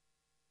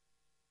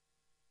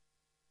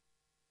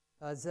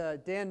As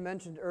Dan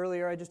mentioned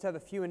earlier, I just have a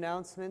few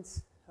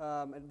announcements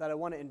that I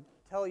want to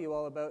tell you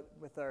all about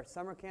with our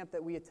summer camp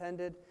that we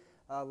attended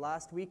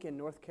last week in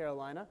North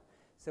Carolina.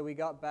 So we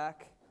got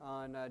back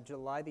on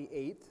July the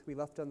 8th. We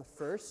left on the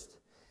 1st,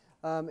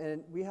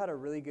 and we had a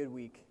really good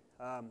week.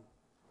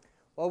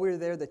 While we were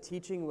there, the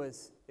teaching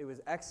was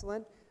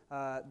excellent.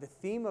 The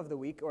theme of the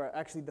week, or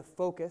actually the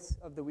focus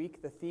of the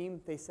week, the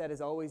theme, they said,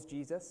 is always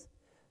Jesus.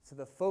 So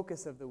the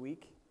focus of the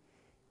week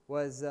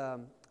was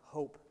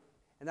hope.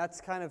 And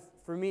that's kind of,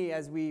 for me,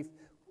 as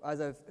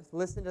I've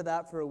listened to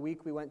that for a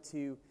week, we went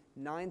to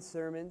 9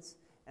 sermons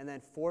and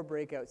then 4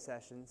 breakout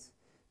sessions.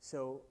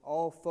 So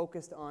all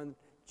focused on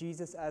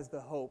Jesus as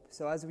the hope.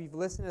 So as we've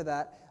listened to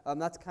that,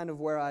 that's kind of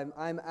where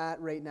I'm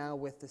at right now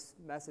with this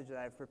message that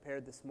I've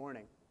prepared this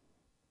morning.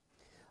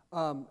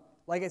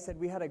 Like I said,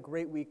 we had a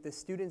great week. The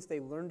students, they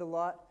learned a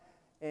lot.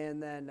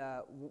 And then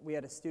we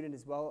had a student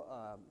as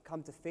well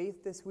come to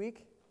faith this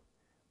week,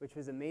 which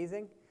was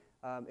amazing.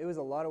 It was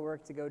a lot of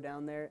work to go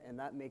down there, and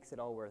that makes it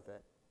all worth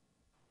it.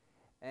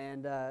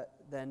 And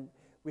then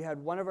we had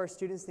one of our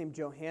students named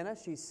Johanna.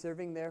 She's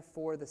serving there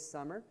for the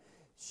summer.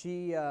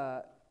 She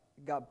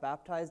got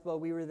baptized while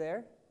we were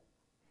there.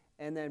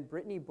 And then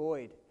Brittany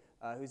Boyd,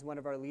 who's one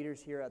of our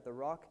leaders here at The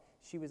Rock,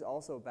 she was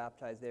also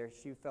baptized there.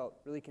 She felt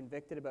really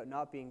convicted about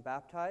not being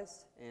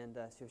baptized, and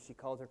so she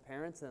called her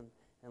parents and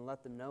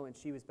let them know, and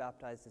she was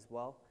baptized as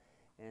well.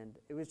 And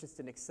it was just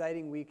an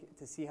exciting week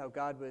to see how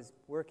God was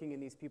working in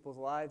these people's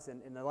lives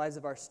and in the lives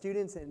of our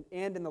students and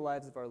in the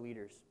lives of our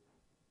leaders.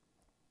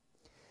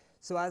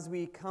 So as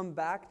we come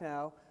back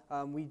now,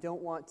 we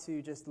don't want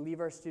to just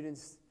leave our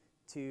students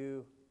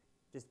to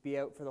just be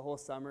out for the whole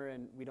summer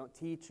and we don't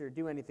teach or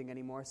do anything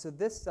anymore. So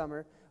this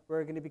summer,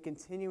 we're going to be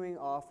continuing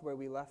off where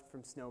we left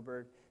from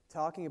Snowbird,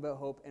 talking about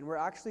hope. And we're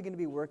actually going to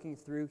be working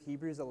through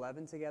Hebrews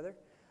 11 together.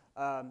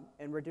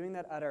 And we're doing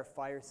that at our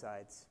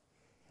firesides.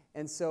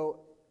 And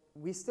so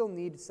we still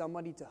need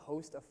somebody to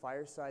host a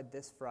fireside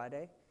this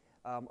Friday.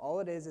 All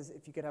it is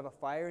if you could have a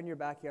fire in your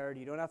backyard.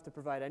 You don't have to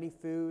provide any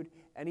food,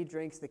 any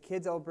drinks. The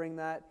kids all bring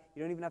that.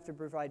 You don't even have to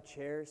provide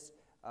chairs.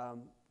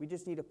 We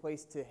just need a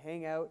place to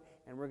hang out,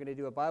 and we're going to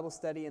do a Bible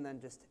study and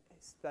then just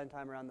spend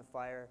time around the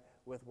fire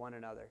with one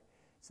another.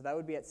 So that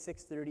would be at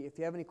 6:30. If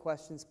you have any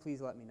questions,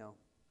 please let me know.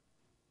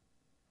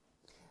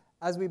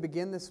 As we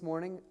begin this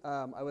morning,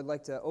 I would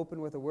like to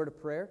open with a word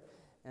of prayer,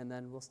 and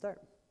then we'll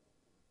start.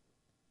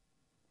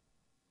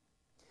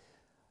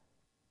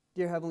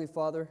 Dear Heavenly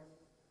Father,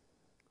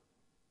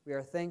 we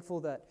are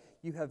thankful that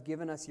you have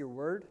given us your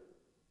word.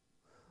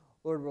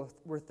 Lord,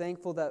 we're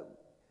thankful that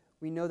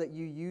we know that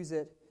you use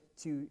it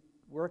to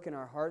work in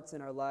our hearts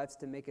and our lives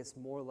to make us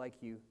more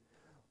like you.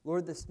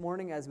 Lord, this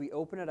morning as we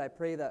open it, I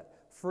pray that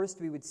first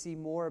we would see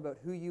more about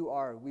who you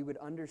are. We would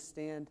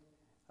understand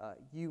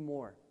you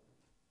more.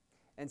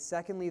 And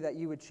secondly, that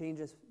you would change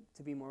us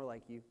to be more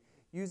like you.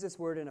 Use this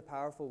word in a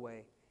powerful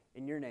way.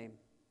 In your name,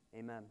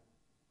 amen.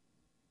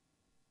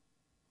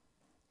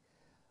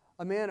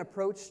 A man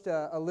approached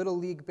a Little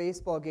League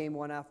baseball game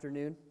one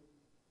afternoon.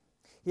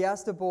 He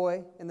asked a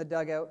boy in the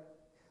dugout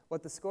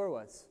what the score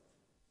was.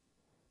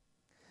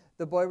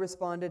 The boy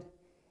responded,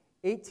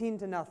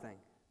 18-0.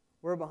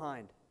 We're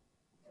behind.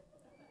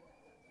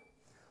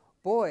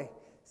 Boy,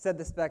 said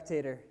the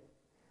spectator,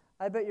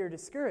 I bet you're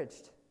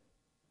discouraged.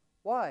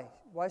 Why?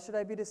 Why should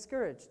I be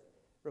discouraged?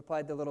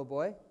 Replied the little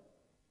boy.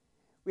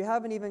 We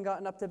haven't even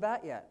gotten up to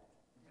bat yet.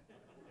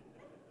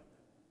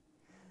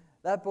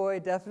 That boy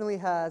definitely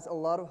has a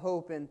lot of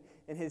hope in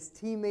his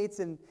teammates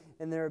and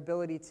their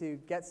ability to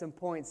get some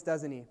points,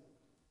 doesn't he?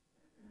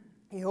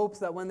 He hopes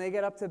that when they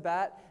get up to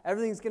bat,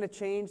 everything's going to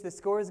change, the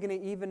score is going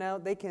to even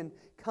out, they can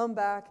come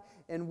back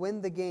and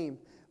win the game.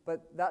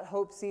 But that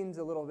hope seems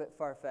a little bit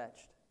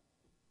far-fetched.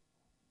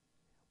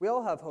 We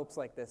all have hopes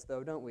like this,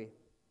 though, don't we?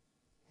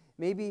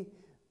 Maybe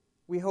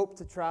we hope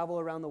to travel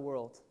around the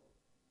world.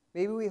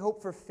 Maybe we hope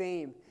for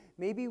fame.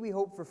 Maybe we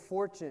hope for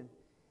fortune.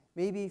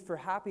 Maybe for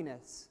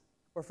happiness,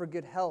 or for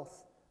good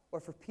health, or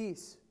for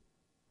peace.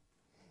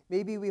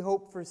 Maybe we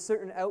hope for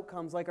certain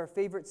outcomes, like our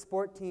favorite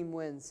sport team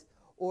wins,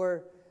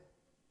 or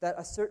that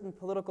a certain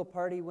political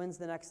party wins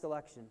the next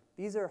election.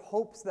 These are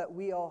hopes that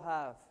we all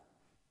have.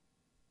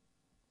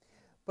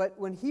 But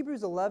when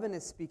Hebrews 11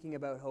 is speaking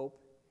about hope,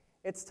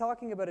 it's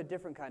talking about a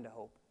different kind of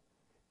hope.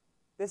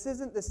 This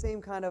isn't the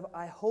same kind of,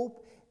 I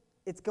hope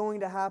it's going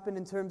to happen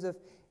in terms of,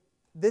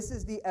 this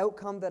is the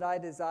outcome that I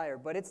desire,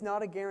 but it's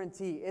not a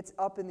guarantee. It's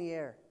up in the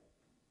air.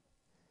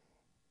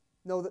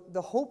 No,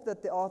 the hope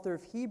that the author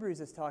of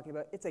Hebrews is talking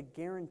about, it's a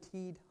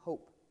guaranteed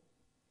hope.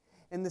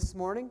 And this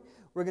morning,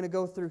 we're going to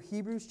go through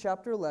Hebrews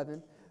chapter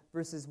 11,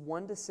 verses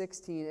 1 to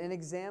 16, and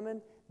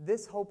examine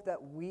this hope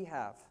that we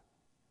have.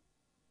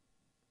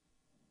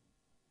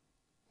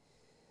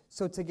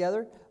 So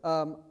together,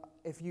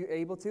 if you're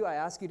able to, I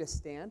ask you to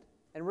stand,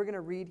 and we're going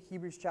to read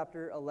Hebrews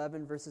chapter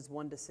 11, verses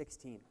 1 to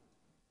 16.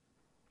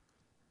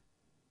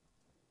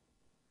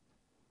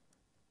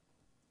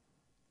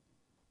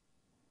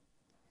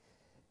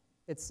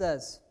 It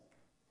says,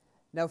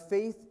 Now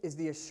faith is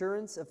the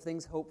assurance of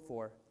things hoped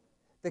for,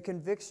 the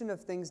conviction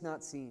of things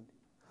not seen.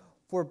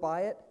 For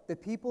by it the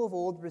people of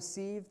old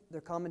received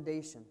their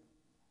commendation.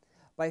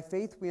 By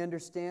faith we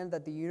understand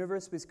that the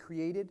universe was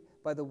created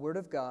by the word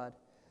of God,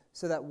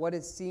 so that what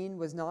is seen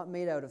was not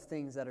made out of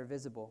things that are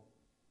visible.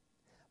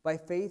 By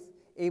faith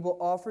Abel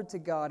offered to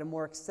God a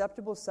more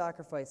acceptable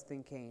sacrifice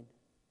than Cain,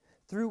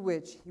 through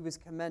which he was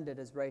commended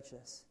as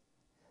righteous,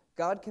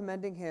 God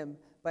commending him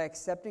by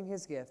accepting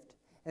his gift,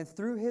 and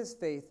through his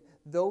faith,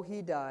 though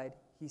he died,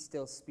 he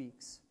still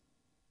speaks.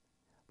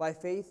 By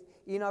faith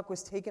Enoch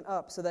was taken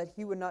up so that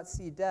he would not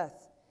see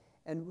death,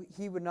 and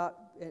he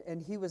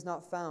was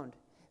not found,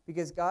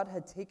 because God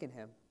had taken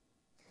him.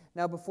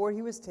 Now before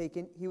he was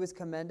taken, he was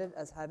commended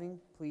as having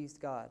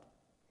pleased God.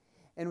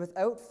 And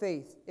without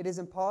faith it is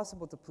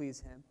impossible to please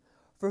him,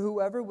 for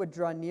whoever would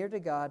draw near to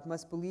God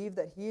must believe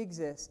that he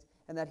exists,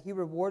 and that he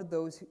rewards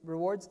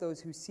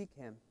those who seek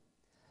him.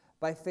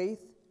 By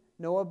faith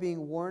Noah,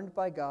 being warned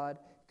by God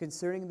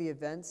concerning the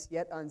events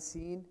yet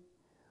unseen,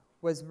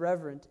 was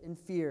reverent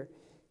fear,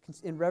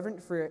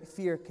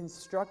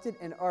 constructed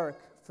an ark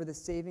for the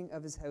saving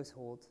of his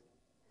household.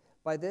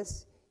 By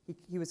this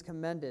he was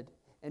commended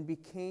and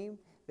became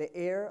the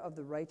heir of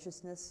the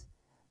righteousness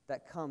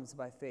that comes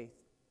by faith.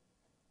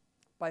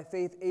 By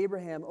faith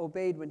Abraham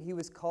obeyed when he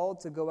was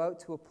called to go out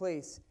to a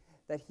place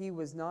that he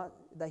was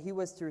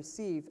to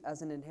receive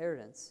as an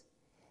inheritance.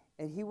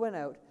 And he went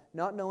out,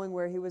 not knowing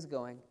where he was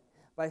going.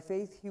 By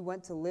faith he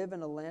went to live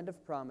in a land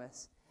of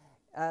promise,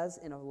 as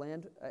in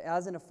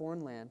a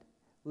foreign land,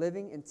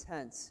 living in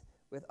tents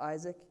with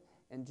Isaac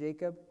and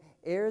Jacob,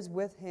 heirs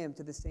with him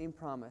to the same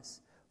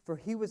promise. For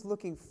he was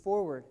looking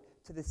forward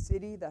to the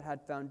city that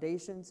had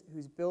foundations,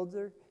 whose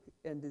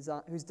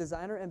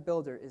designer and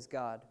builder is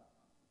God.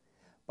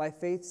 By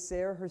faith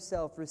Sarah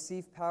herself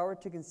received power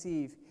to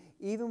conceive,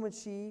 even when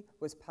she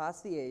was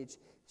past the age,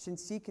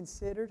 since she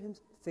considered him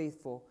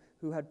faithful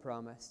who had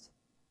promised.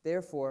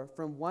 Therefore,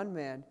 from one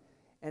man,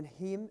 and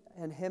him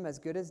as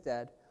good as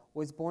dead,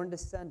 was born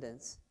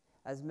descendants,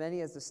 as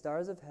many as the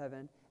stars of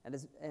heaven,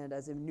 and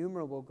as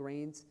innumerable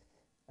grains,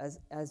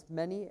 as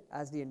many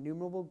as the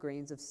innumerable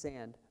grains of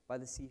sand by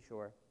the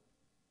seashore.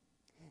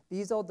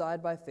 These all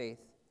died by faith,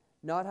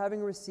 not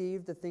having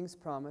received the things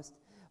promised,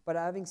 but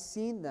having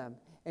seen them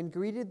and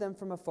greeted them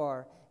from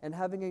afar, and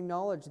having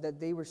acknowledged that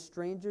they were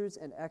strangers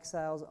and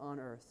exiles on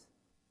earth.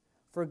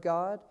 For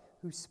God,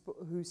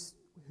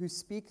 who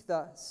speak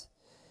thus,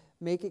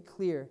 make it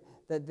clear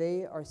that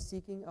they are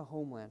seeking a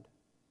homeland.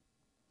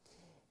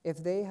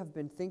 If they have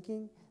been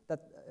thinking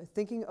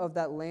of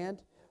that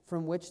land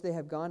from which they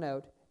have gone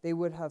out, they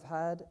would have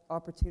had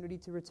opportunity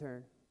to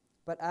return.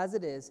 But as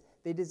it is,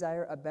 they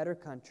desire a better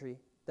country,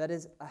 that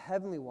is, a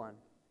heavenly one.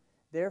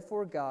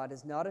 Therefore God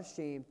is not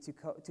ashamed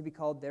to be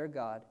called their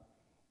God,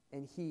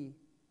 and he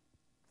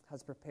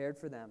has prepared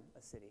for them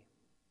a city.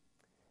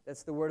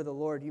 That's the word of the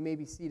Lord. You may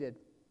be seated.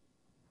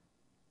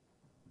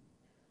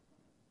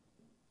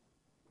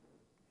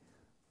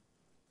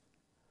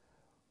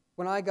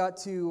 When I got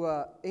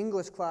to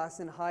English class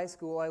in high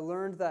school, I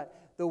learned that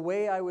the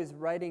way I was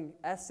writing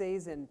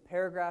essays and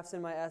paragraphs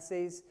in my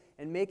essays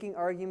and making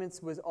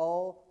arguments was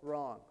all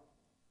wrong.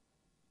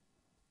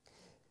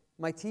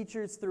 My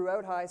teachers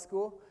throughout high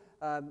school,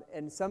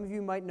 and some of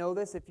you might know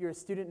this, if you're a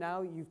student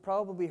now, you've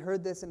probably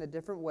heard this in a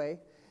different way,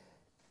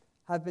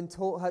 have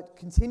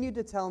continued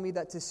to tell me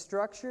that to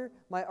structure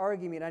my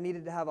argument, I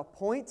needed to have a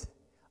point,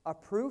 a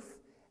proof,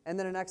 and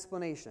then an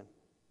explanation.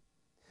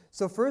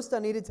 So first I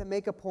needed to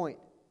make a point,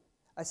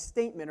 a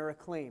statement or a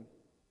claim.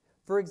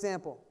 For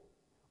example,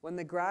 when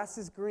the grass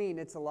is green,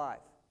 it's alive.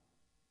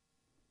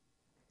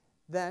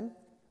 Then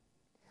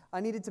I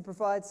needed to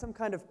provide some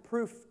kind of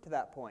proof to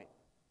that point.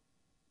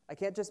 I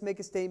can't just make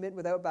a statement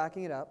without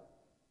backing it up.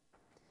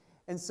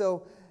 And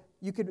so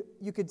you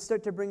could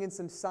start to bring in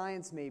some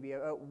science maybe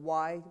about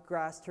why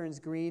grass turns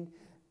green,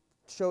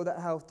 show that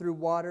how through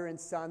water and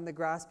sun the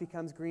grass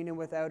becomes green, and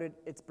without it,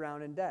 it's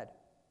brown and dead.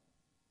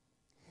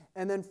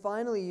 And then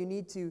finally, you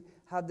need to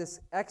have this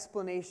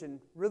explanation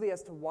really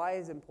as to why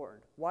it's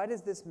important. Why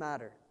does this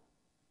matter?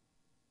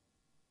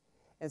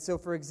 And so,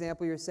 for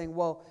example, you're saying,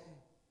 well,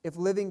 if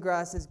living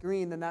grass is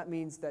green, then that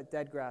means that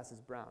dead grass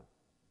is brown.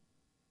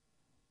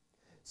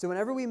 So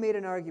whenever we made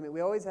an argument,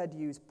 we always had to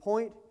use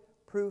point,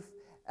 proof,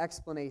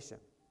 explanation.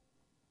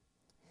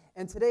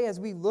 And today, as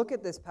we look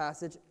at this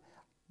passage,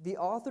 the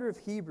author of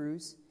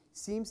Hebrews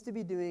seems to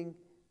be doing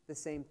the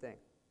same thing.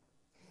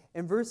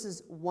 In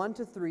verses 1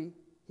 to 3,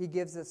 he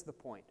gives us the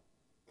point.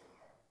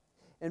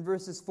 In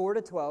verses 4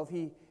 to 12,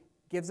 he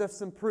gives us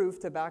some proof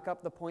to back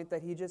up the point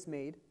that he just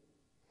made.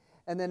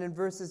 And then in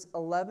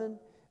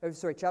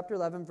chapter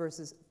 11,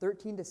 verses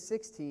 13 to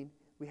 16,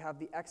 we have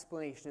the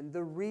explanation,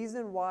 the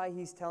reason why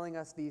he's telling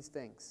us these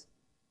things.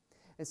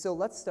 And so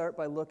let's start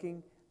by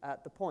looking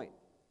at the point,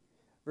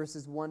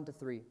 verses 1 to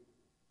 3.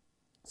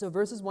 So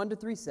verses 1 to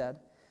 3 said,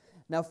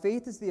 "Now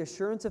faith is the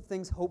assurance of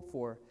things hoped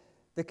for,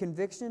 the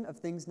conviction of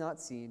things not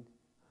seen.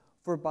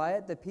 For by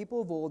it the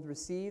people of old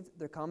received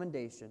their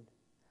commendation.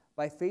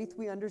 By faith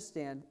we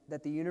understand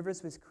that the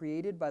universe was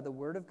created by the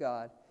word of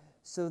God,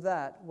 so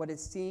that what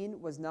is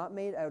seen was not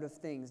made out of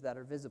things that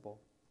are visible."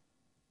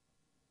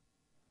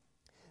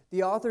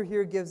 The author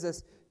here gives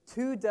us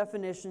two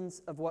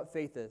definitions of what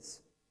faith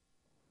is.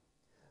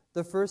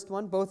 The first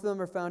one, both of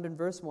them are found in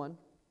verse 1.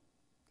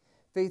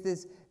 Faith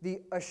is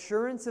the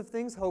assurance of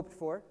things hoped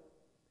for.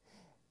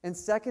 And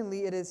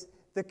secondly, it is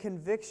the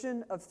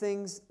conviction of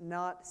things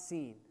not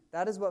seen.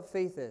 That is what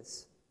faith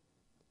is.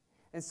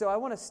 And so I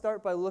want to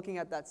start by looking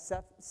at that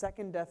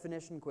second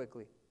definition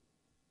quickly.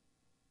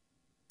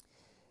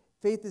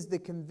 Faith is the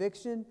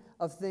conviction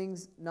of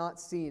things not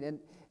seen.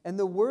 And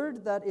the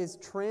word that is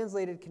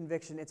translated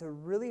conviction, it's a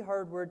really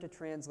hard word to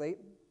translate.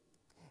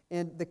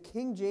 And the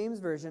King James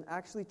Version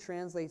actually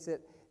translates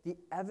it the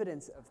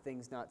evidence of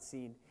things not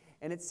seen.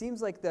 And it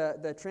seems like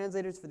the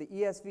translators for the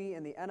ESV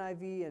and the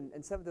NIV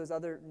and some of those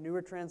other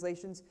newer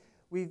translations,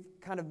 we've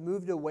kind of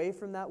moved away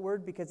from that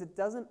word because it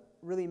doesn't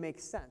really make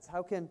sense.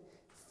 How can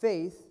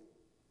faith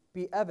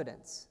be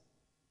evidence?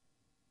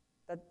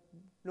 That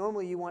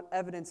normally you want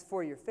evidence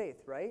for your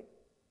faith, right?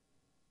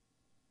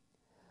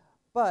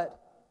 But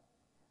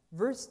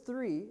verse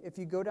 3, if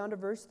you go down to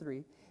verse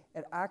 3,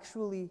 it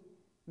actually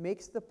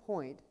makes the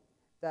point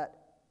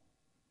that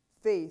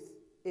faith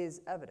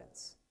is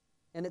evidence.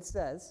 And it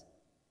says,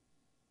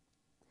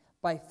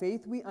 "By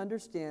faith we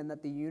understand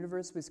that the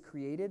universe was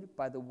created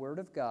by the word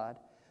of God,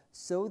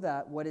 so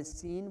that what is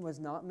seen was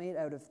not made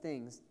out of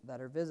things that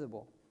are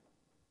visible."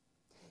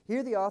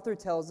 Here the author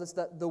tells us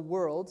that the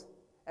world,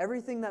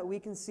 everything that we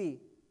can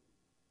see,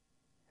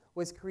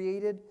 was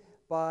created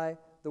by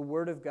the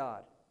word of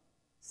God,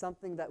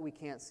 something that we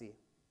can't see.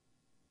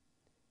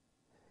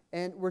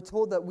 And we're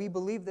told that we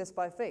believe this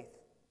by faith.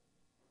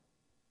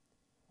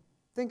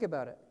 Think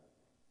about it.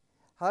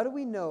 How do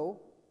we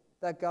know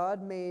that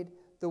God made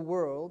the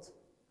world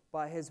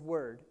by his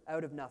word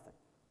out of nothing?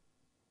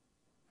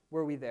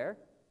 Were we there?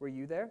 Were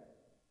you there?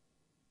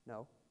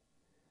 No.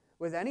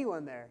 Was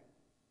anyone there?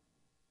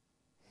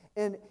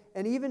 And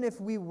even if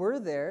we were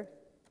there,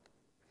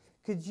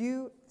 could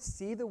you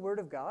see the word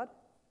of God?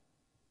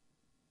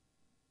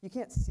 You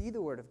can't see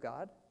the word of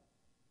God.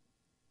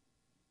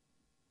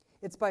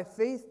 It's by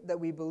faith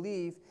that we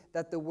believe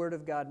that the word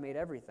of God made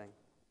everything.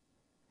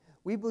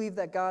 We believe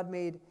that God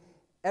made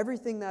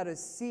everything that is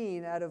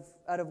seen out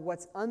of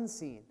what's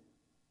unseen.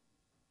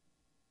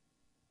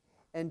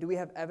 And do we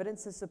have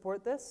evidence to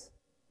support this?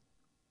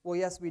 Well,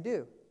 yes, we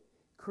do.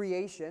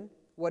 Creation,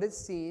 what is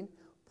seen,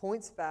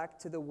 points back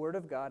to the Word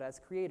of God as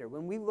creator.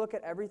 When we look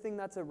at everything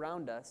that's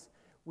around us,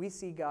 we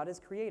see God as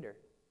creator.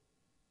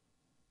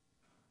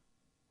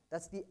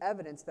 That's the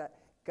evidence that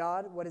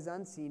God, what is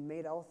unseen,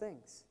 made all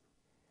things.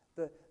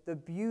 The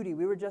beauty,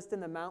 we were just in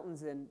the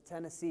mountains in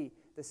Tennessee,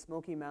 the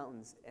Smoky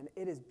Mountains, and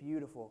it is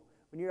beautiful.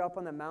 When you're up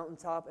on the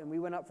mountaintop, and we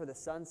went up for the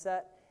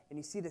sunset, and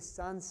you see the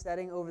sun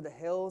setting over the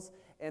hills,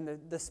 and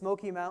the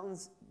Smoky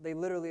Mountains, they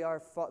literally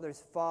are,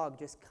 there's fog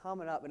just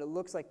coming up, and it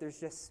looks like there's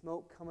just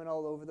smoke coming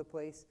all over the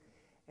place,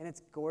 and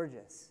it's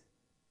gorgeous.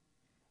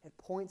 It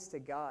points to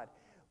God.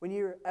 When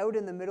you're out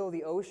in the middle of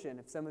the ocean,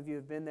 if some of you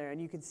have been there,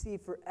 and you can see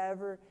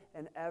forever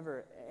and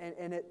ever,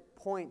 and it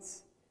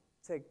points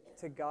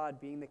to God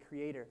being the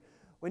creator.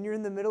 When you're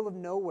in the middle of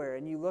nowhere,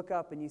 and you look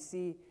up and you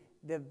see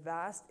the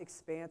vast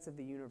expanse of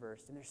the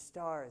universe, and there's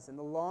stars, and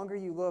the longer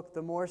you look,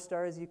 the more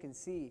stars you can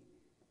see.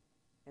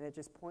 And it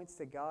just points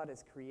to God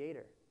as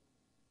creator.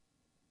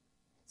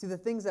 See, the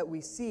things that we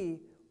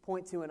see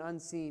point to an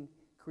unseen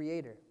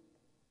creator.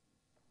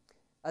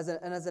 As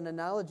an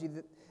analogy,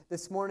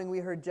 this morning we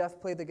heard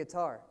Jeff play the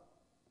guitar.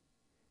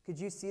 Could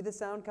you see the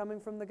sound coming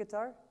from the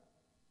guitar?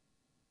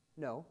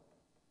 No.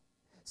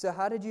 So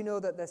how did you know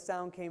that the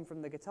sound came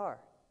from the guitar?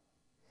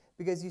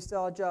 Because you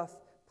saw Jeff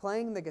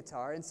playing the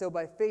guitar, and so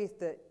by faith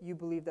that you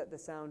believe that the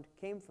sound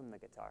came from the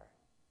guitar.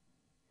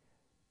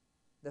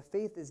 The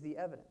faith is the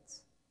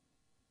evidence.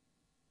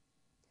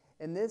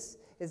 And this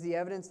is the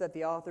evidence that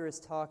the author is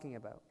talking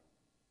about.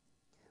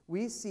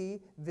 We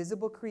see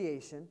visible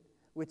creation,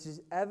 which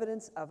is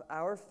evidence of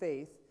our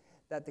faith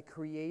that the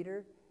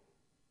Creator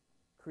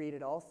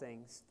created all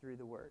things through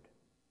the Word.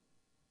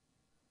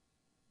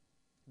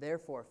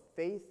 Therefore,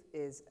 faith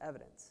is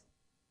evidence.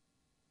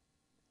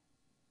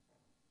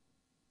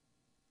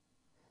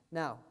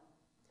 Now,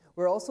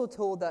 we're also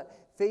told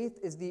that faith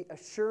is the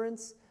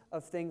assurance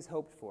of things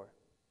hoped for.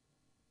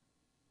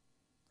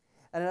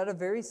 And at a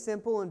very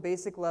simple and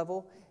basic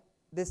level,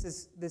 this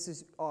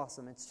is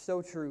awesome. It's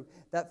so true.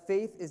 That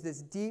faith is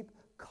this deep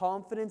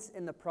confidence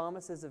in the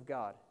promises of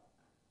God.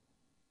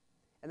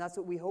 And that's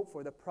what we hope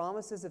for, the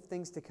promises of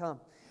things to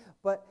come.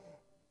 But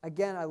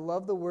again, I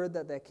love the word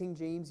that the King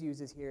James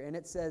uses here, and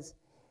it says,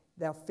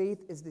 "Now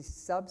faith is the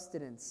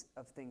substance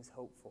of things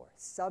hoped for."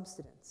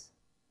 Substance.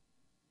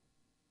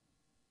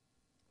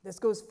 This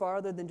goes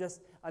farther than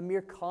just a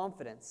mere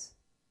confidence.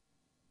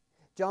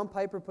 John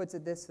Piper puts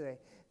it this way: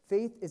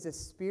 faith is a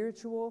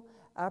spiritual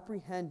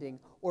apprehending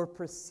or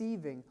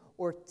perceiving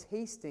or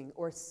tasting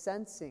or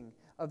sensing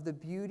of the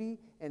beauty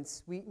and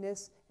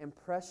sweetness and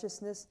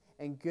preciousness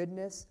and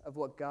goodness of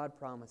what God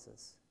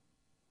promises,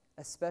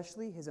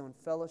 especially his own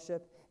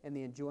fellowship and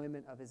the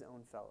enjoyment of his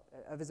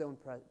own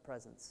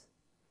presence.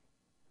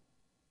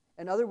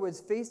 In other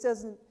words, faith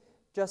doesn't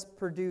just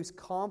produce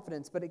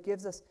confidence, but it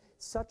gives us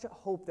such a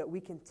hope that we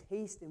can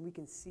taste and we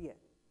can see it.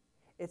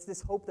 It's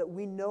this hope that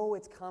we know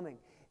it's coming.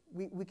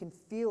 We can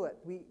feel it.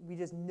 We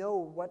just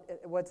know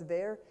what's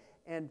there,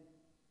 and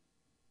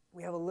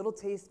we have a little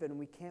taste of it, and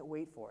we can't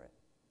wait for it.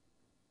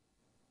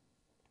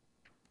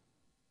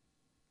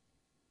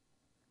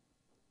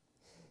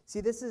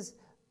 See, this is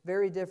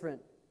very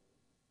different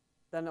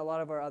than a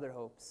lot of our other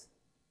hopes.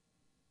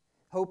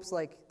 Hopes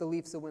like the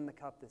Leafs will win the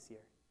cup this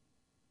year.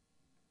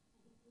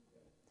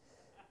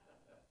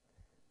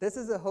 This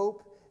is a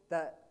hope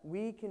that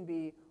we can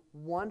be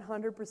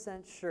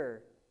 100%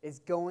 sure is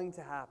going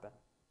to happen.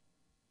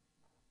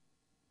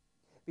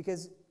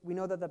 Because we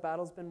know that the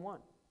battle's been won.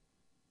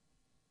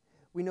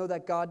 We know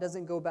that God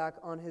doesn't go back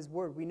on his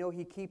word. We know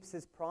he keeps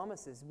his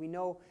promises. We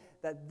know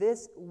that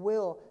this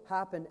will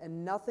happen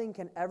and nothing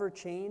can ever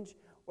change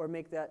or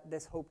make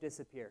this hope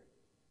disappear.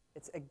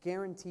 It's a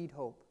guaranteed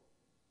hope.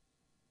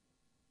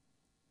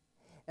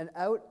 And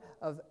out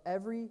of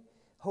every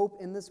hope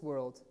in this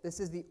world, this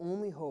is the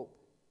only hope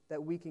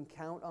that we can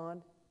count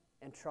on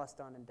and trust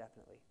on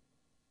indefinitely.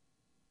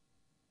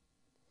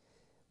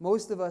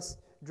 Most of us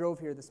drove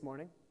here this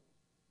morning.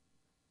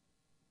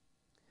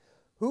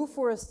 Who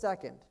for a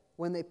second,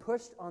 when they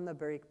pushed on the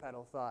brake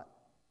pedal, thought,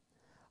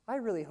 I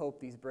really hope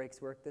these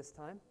brakes work this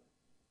time?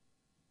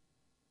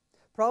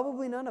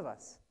 Probably none of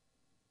us.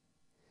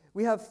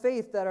 We have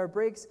faith that our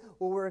brakes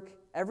will work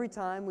every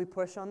time we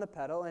push on the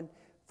pedal, and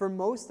for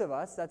most of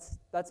us,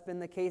 that's been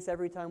the case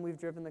every time we've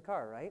driven the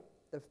car, right?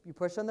 You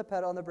push on the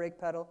pedal, on the brake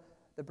pedal,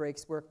 the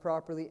brakes work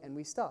properly, and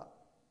we stop.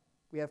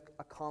 We have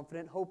a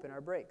confident hope in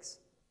our brakes.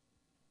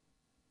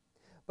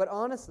 But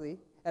honestly,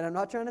 and I'm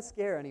not trying to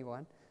scare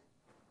anyone,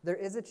 there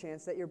is a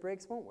chance that your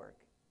brakes won't work.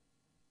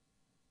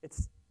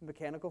 It's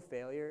mechanical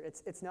failure.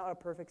 It's not a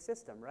perfect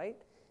system, right?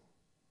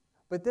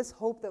 But this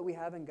hope that we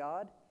have in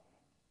God,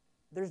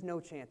 there's no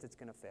chance it's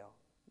going to fail.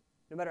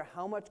 No matter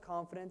how much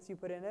confidence you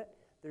put in it,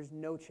 there's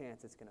no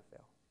chance it's going to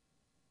fail.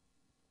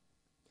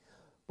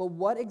 But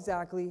what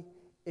exactly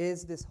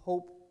is this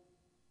hope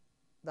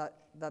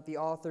that the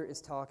author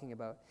is talking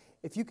about?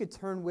 If you could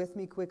turn with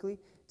me quickly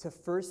to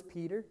 1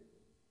 Peter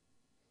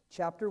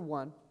chapter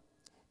 1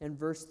 and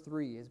verse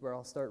 3 is where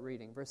I'll start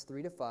reading, verse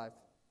 3 to 5.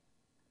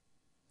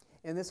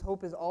 And this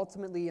hope is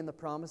ultimately in the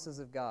promises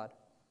of God.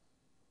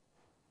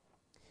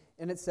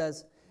 And it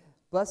says,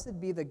 Blessed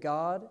be the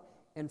God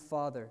and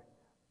Father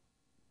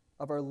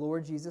of our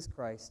Lord Jesus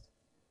Christ.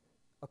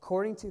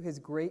 According to his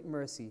great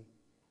mercy,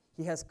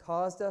 he has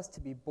caused us to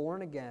be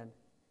born again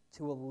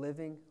to a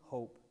living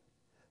hope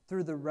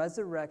through the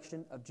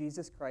resurrection of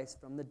Jesus Christ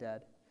from the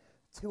dead,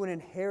 to an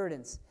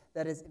inheritance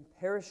that is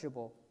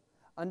imperishable,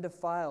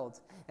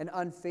 undefiled, and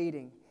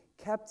unfading,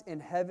 kept in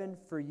heaven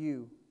for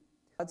you.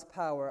 God's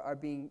power are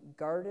being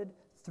guarded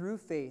through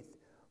faith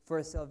for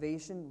a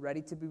salvation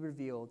ready to be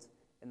revealed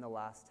in the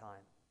last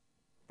time.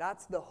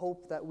 That's the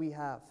hope that we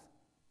have.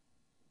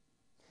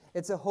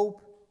 It's a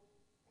hope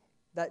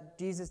that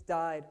Jesus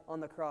died on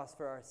the cross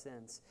for our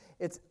sins.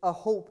 It's a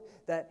hope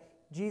that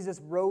Jesus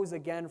rose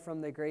again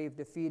from the grave,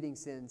 defeating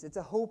sins. It's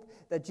a hope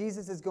that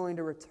Jesus is going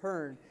to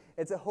return.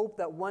 It's a hope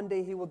that one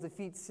day he will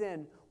defeat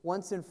sin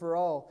once and for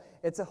all.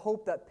 It's a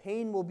hope that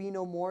pain will be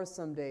no more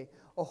someday.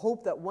 A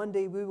hope that one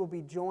day we will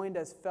be joined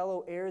as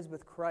fellow heirs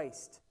with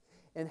Christ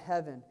in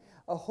heaven.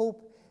 A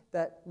hope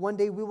that one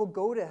day we will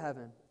go to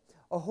heaven.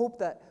 A hope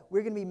that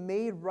we're going to be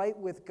made right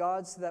with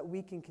God so that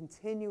we can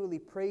continually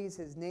praise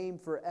his name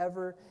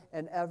forever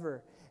and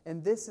ever.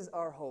 And this is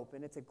our hope,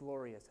 and it's a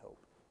glorious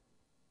hope.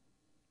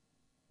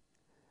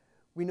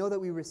 We know that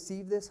we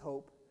receive this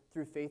hope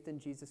through faith in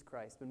Jesus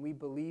Christ. When we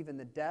believe in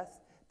the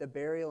death, the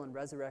burial, and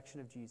resurrection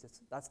of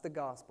Jesus. That's the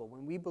gospel.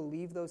 When we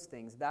believe those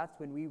things, that's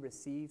when we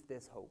receive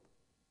this hope.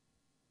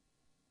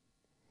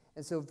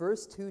 And so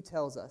verse 2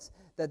 tells us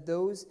that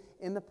those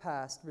in the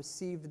past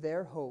received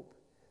their hope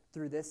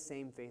through this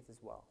same faith as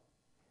well.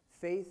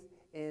 Faith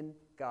in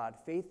God.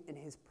 Faith in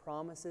his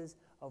promises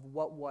of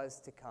what was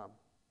to come.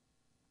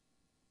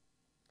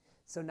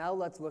 So now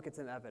let's look at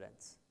some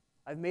evidence.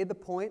 I've made the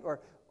point, or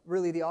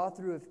really the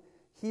author of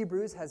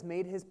Hebrews has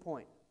made his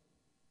point.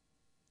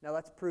 Now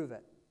let's prove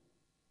it.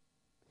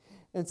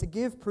 And to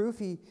give proof,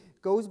 he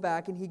goes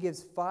back and he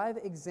gives 5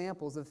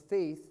 examples of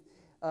faith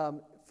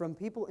from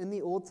people in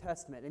the Old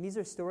Testament. And these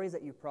are stories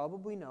that you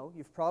probably know,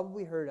 you've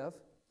probably heard of.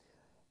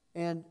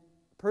 And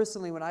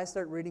personally, when I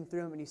start reading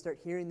through them and you start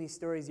hearing these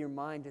stories, your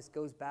mind just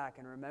goes back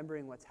and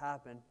remembering what's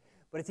happened.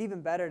 But it's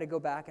even better to go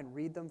back and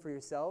read them for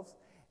yourselves.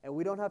 And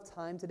we don't have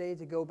time today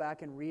to go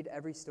back and read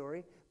every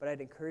story, but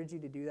I'd encourage you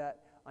to do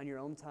that on your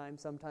own time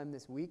sometime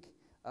this week.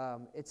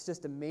 It's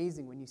just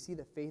amazing when you see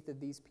the faith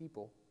of these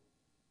people.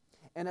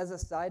 And as a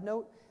side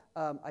note,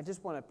 I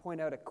just want to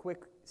point out a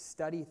quick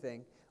study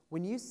thing.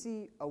 When you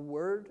see a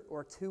word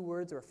or 2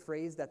 words or a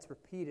phrase that's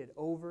repeated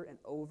over and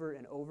over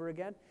and over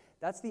again,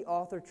 that's the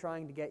author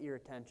trying to get your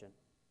attention.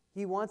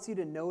 He wants you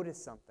to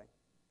notice something.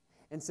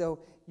 And so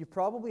you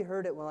probably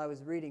heard it while I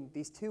was reading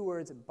these 2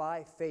 words,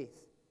 by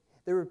faith.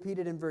 They're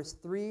repeated in verse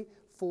 3,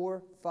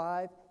 4,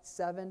 5,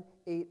 7,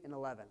 8, and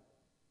 11.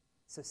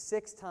 So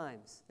 6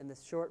 times in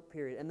this short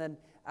period. And then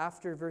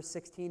after verse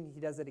 16,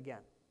 he does it again.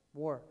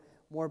 More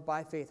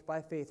by faith,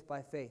 by faith,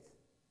 by faith.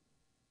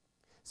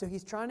 So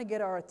he's trying to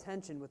get our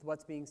attention with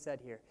what's being said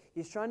here.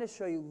 He's trying to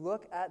show you,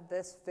 look at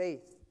this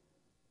faith.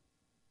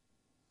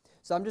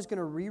 So I'm just going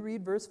to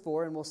reread verse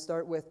 4, and we'll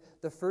start with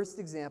the first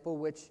example,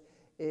 which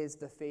is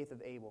the faith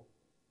of Abel.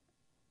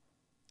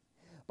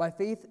 By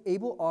faith,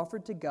 Abel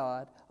offered to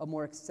God a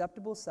more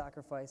acceptable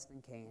sacrifice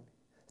than Cain,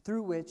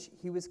 through which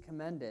he was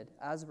commended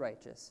as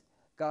righteous,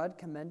 God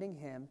commending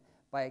him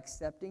by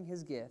accepting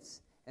his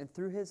gifts, and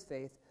through his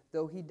faith,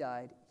 though he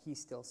died, he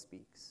still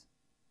speaks.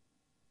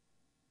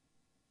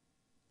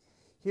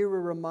 Here we're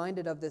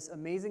reminded of this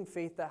amazing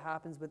faith that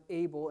happens with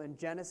Abel in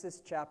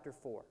Genesis chapter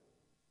 4.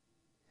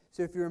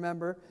 So if you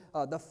remember,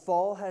 the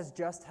fall has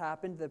just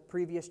happened, the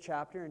previous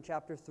chapter, in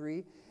chapter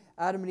 3.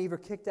 Adam and Eve are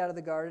kicked out of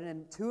the garden,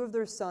 and 2 of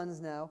their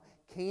sons now,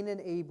 Cain and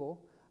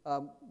Abel,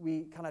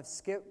 we kind of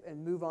skip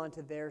and move on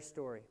to their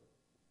story.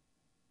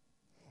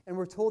 And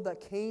we're told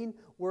that Cain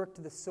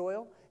worked the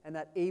soil and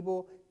that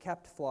Abel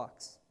kept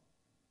flocks.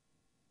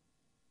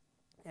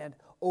 And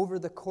over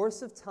the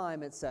course of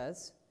time, it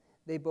says,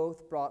 they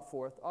both brought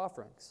forth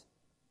offerings.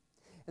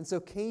 And so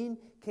Cain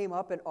came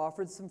up and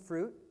offered some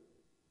fruit,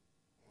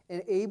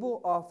 and Abel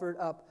offered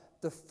up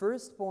the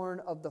firstborn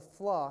of the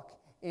flock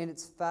and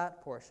its fat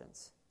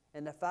portions.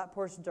 And the fat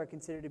portions are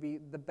considered to be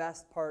the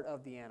best part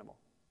of the animal.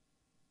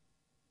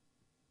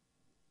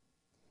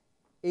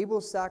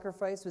 Abel's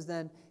sacrifice was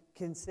then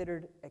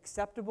considered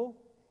acceptable,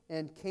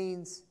 and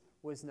Cain's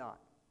was not.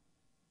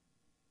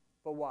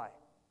 But why?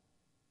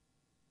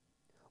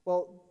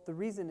 Well, the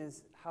reason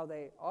is how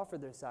they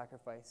offered their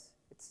sacrifice.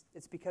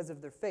 It's because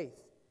of their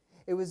faith.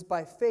 It was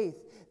by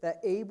faith that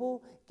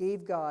Abel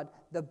gave God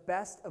the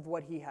best of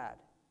what he had.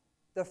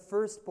 The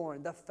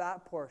firstborn, the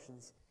fat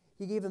portions.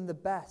 He gave him the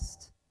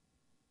best.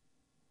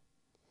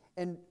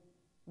 And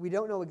we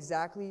don't know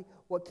exactly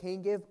what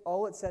Cain gave.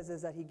 All it says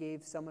is that he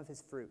gave some of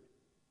his fruit.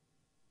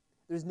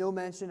 There's no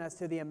mention as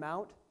to the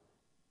amount,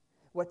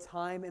 what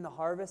time in the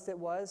harvest it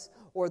was,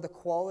 or the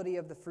quality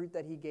of the fruit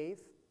that he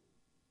gave.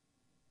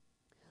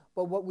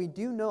 But what we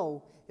do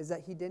know is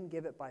that he didn't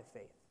give it by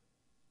faith.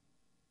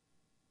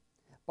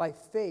 By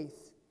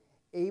faith,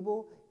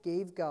 Abel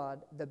gave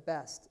God the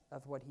best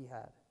of what he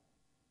had.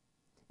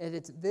 And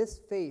it's this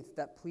faith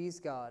that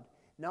pleased God,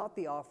 not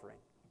the offering.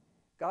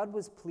 God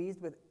was pleased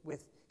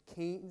with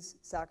Cain's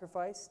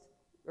sacrifice,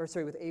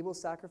 with Abel's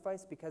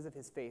sacrifice because of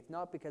his faith,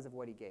 not because of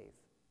what he gave.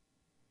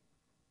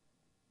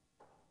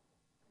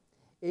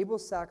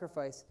 Abel's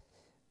sacrifice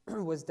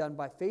was done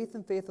by faith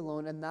and faith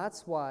alone, and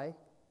that's why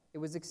it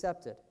was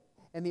accepted.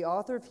 And the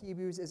author of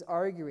Hebrews is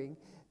arguing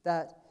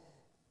that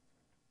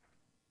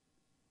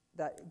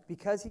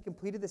because he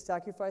completed the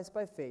sacrifice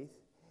by faith,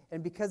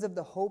 and because of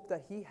the hope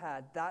that he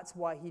had, that's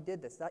why he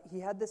did this. That he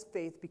had this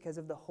faith because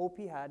of the hope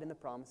he had in the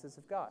promises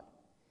of God.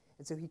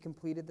 And so he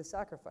completed the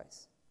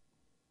sacrifice.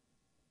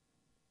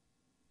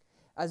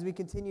 As we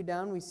continue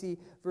down, we see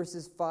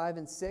verses 5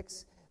 and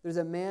 6. There's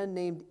a man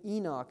named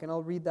Enoch, and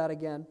I'll read that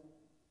again.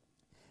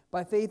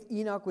 By faith,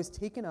 Enoch was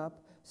taken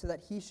up so that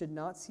he should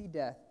not see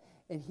death,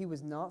 and he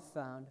was not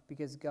found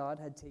because God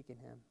had taken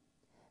him.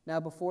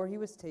 Now before he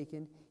was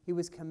taken, he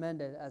was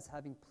commended as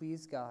having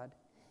pleased God.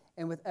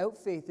 And without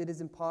faith it is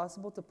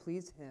impossible to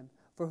please him,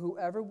 for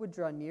whoever would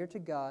draw near to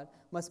God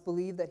must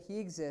believe that he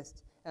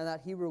exists and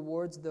that he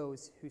rewards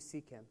those who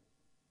seek him.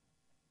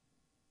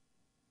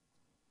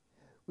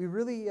 We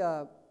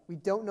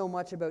don't know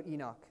much about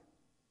Enoch.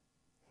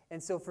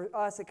 And so for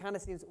us, it kind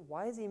of seems,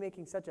 why is he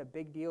making such a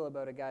big deal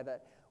about a guy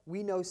that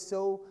we know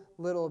so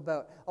little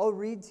about? I'll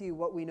read to you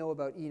what we know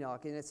about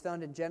Enoch, and it's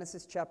found in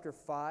Genesis chapter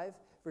 5,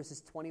 verses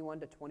 21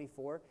 to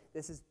 24.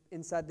 This is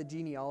inside the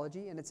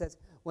genealogy, and it says,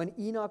 when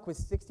Enoch was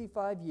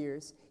 65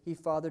 years, he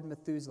fathered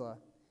Methuselah.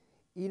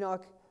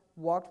 Enoch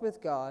walked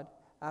with God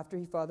after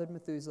he fathered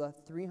Methuselah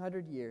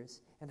 300 years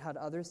and had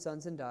other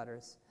sons and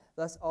daughters.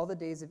 Thus all the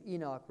days of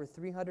Enoch were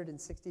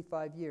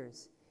 365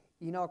 years.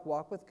 Enoch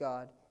walked with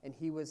God, and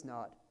he was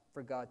not,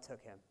 for God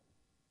took him.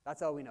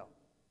 That's all we know.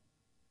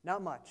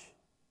 Not much.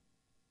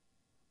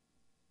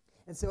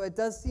 And so it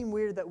does seem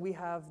weird that we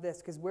have this,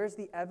 because where's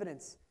the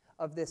evidence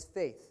of this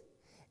faith?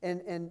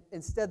 And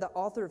instead, the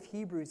author of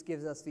Hebrews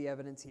gives us the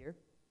evidence here.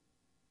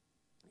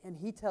 And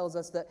he tells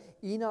us that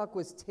Enoch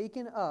was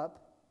taken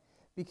up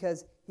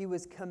because he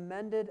was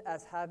commended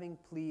as having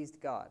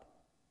pleased God.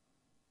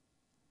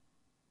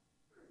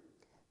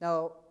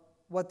 Now,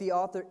 what the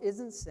author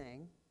isn't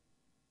saying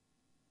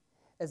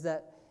is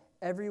that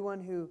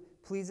everyone who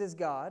pleases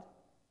God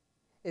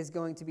is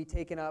going to be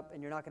taken up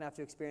and you're not going to have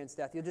to experience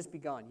death. You'll just be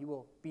gone. You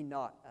will be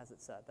not, as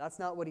it said. That's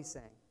not what he's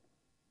saying.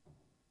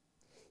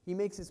 He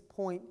makes his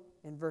point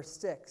in verse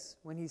 6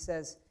 when he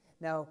says,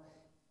 now,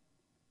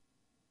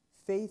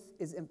 faith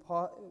is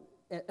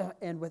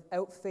and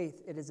without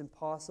faith it is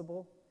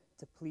impossible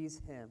to please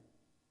him.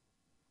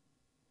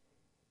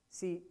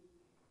 See,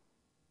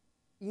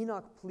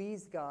 Enoch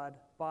pleased God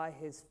by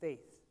his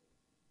faith.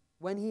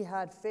 When he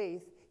had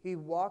faith, He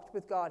walked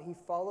with God. He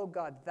followed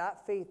God.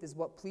 That faith is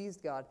what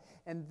pleased God.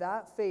 And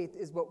that faith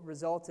is what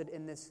resulted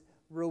in this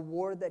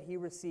reward that he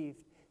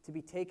received to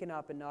be taken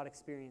up and not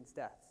experience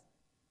death.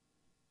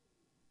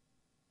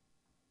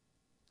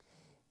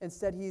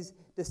 Instead, he's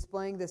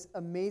displaying this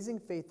amazing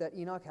faith that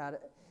Enoch had,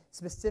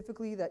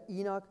 specifically that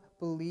Enoch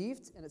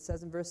believed, and it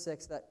says in verse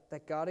 6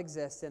 that God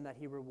exists and that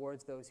he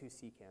rewards those who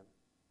seek him.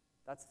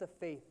 That's the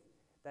faith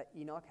that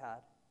Enoch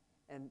had,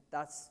 and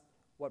that's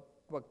what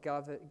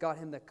got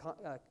him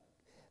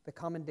the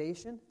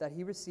commendation that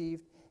he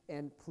received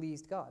and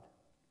pleased God.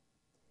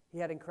 He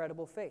had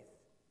incredible faith.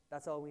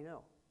 That's all we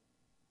know.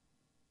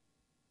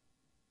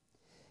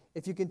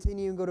 If you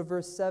continue and go to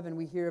verse 7,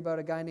 we hear about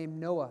a guy named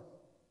Noah.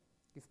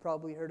 You've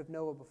probably heard of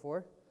Noah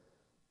before.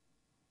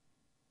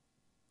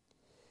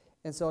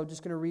 And so I'm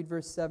just going to read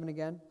verse 7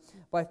 again.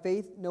 By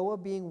faith, Noah,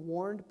 being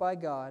warned by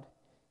God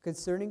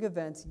concerning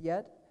events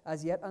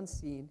as yet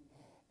unseen,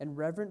 and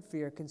reverent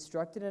fear,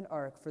 constructed an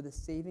ark for the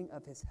saving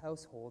of his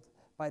household.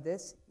 By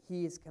this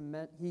he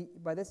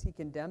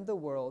condemned the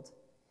world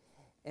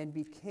and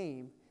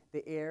became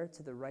the heir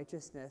to the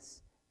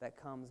righteousness that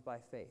comes by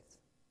faith.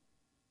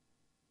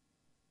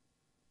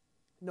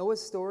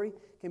 Noah's story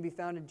can be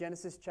found in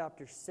Genesis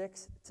chapter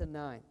 6 to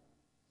 9.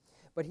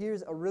 But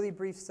here's a really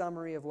brief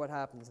summary of what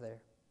happens there.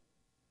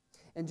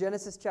 In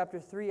Genesis chapter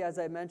 3, as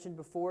I mentioned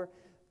before,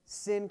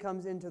 sin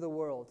comes into the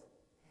world.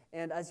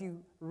 And as you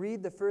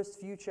read the first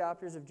few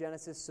chapters of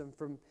Genesis,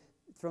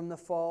 from the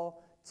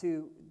fall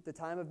to the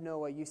time of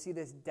Noah, you see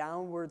this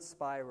downward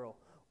spiral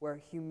where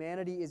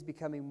humanity is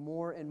becoming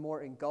more and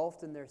more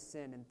engulfed in their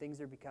sin, and things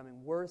are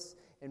becoming worse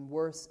and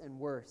worse and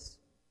worse.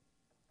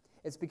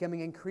 It's becoming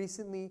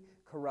increasingly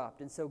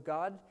corrupt. And so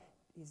God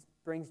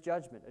brings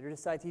judgment, or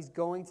decides he's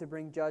going to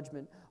bring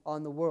judgment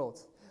on the world.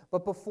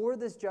 But before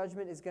this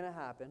judgment is going to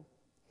happen,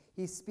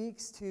 he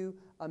speaks to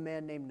a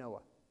man named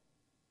Noah.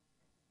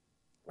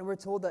 And we're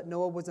told that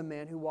Noah was a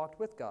man who walked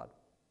with God.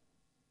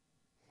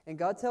 And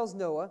God tells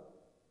Noah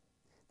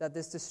that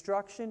this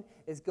destruction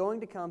is going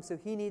to come, so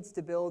he needs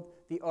to build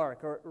the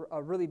ark, or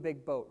a really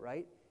big boat,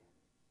 right?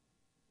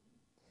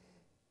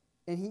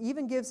 And he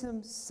even gives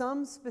him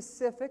some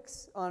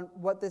specifics on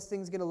what this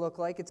thing's going to look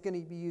like. It's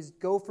going to be used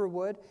gopher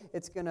wood.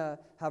 It's going to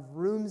have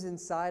rooms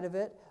inside of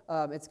it.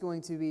 It's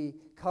going to be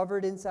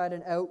covered inside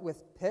and out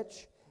with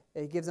pitch.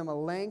 It gives him a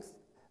length,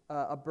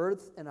 a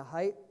breadth, and a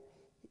height.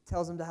 It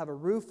tells him to have a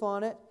roof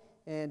on it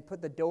and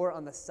put the door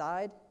on the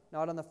side,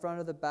 not on the front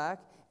or the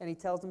back. And he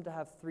tells him to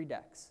have 3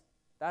 decks.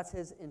 That's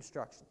his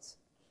instructions.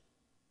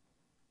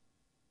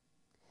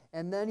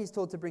 And then he's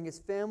told to bring his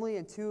family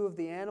and 2 of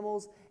the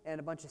animals and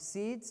a bunch of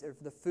seeds, or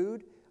the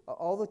food,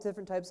 all the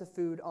different types of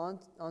food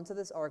onto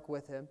this ark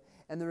with him.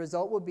 And the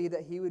result would be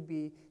that he would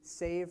be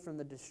saved from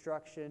the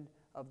destruction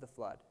of the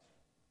flood.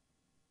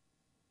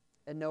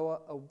 And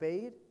Noah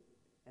obeyed,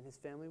 and his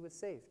family was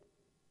saved.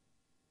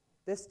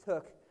 This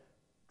took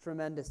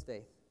tremendous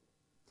faith.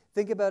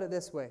 Think about it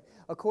this way.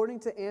 According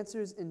to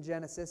answers in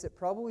Genesis, it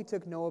probably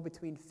took Noah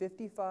between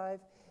 55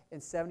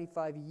 and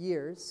 75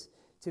 years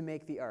to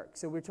make the ark.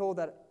 So we're told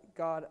that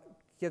God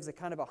gives a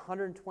kind of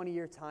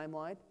 120-year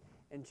timeline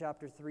in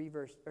chapter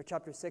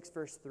 6,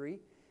 verse 3.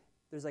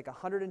 There's like a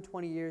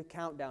 120-year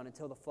countdown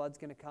until the flood's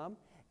going to come.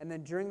 And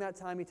then during that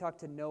time, he talked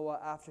to Noah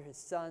after his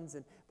sons.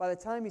 And by the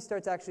time he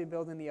starts actually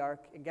building the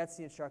ark and gets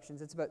the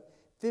instructions, it's about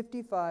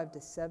 55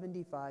 to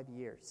 75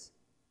 years.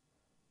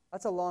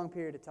 That's a long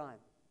period of time.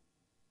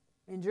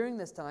 And during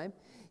this time,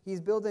 he's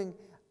building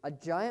a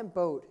giant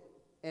boat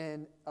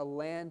in a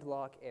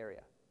landlocked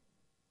area.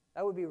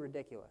 That would be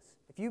ridiculous.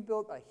 If you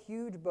built a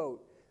huge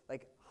boat,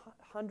 like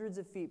hundreds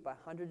of feet by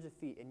hundreds of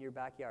feet in your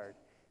backyard,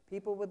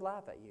 people would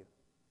laugh at you.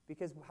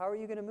 Because how are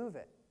you going to move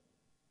it?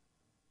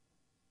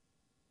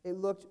 It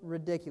looked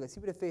ridiculous. He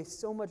would have faced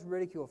so much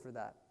ridicule for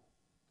that.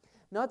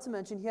 Not to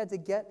mention, he had to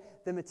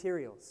get the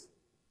materials.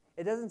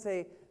 It doesn't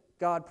say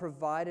God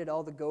provided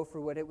all the gopher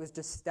wood. It was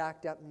just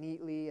stacked up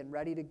neatly and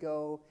ready to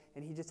go,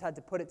 and he just had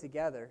to put it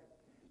together.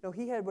 No,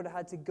 he would have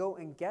had to go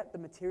and get the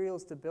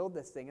materials to build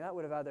this thing, and that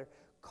would have either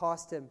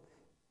cost him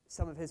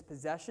some of his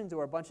possessions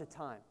or a bunch of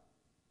time,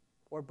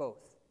 or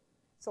both.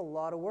 It's a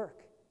lot of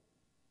work,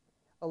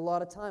 a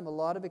lot of time, a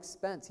lot of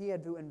expense. He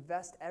had to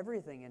invest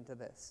everything into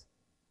this.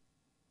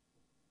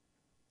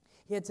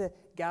 He had to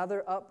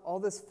gather up all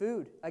this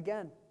food.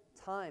 Again,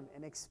 time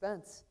and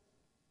expense.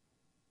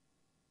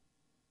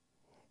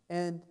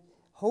 And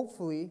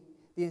hopefully,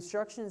 the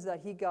instructions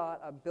that he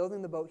got of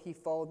building the boat, he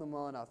followed them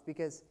well enough,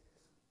 because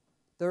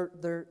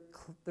they're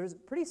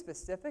pretty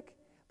specific,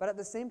 but at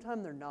the same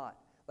time, they're not.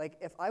 Like,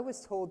 if I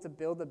was told to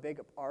build a big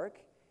ark,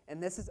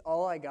 and this is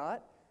all I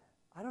got,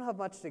 I don't have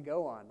much to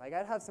go on. Like,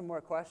 I'd have some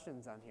more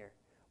questions on here.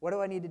 What do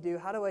I need to do?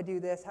 How do I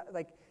do this?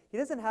 He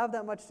doesn't have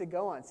that much to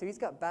go on, so he's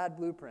got bad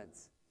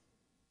blueprints.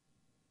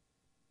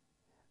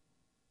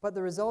 But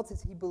the result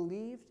is he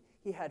believed,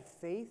 he had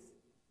faith,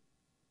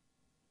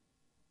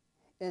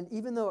 and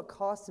even though it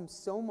cost him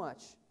so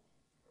much,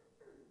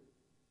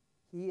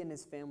 he and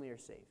his family are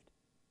saved.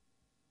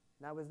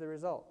 And that was the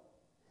result.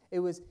 It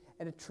was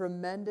a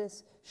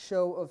tremendous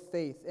show of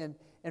faith. And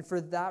And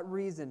for that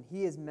reason,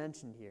 he is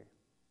mentioned here.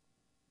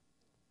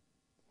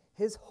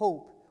 His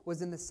hope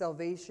was in the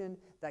salvation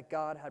that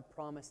God had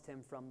promised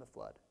him from the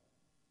flood.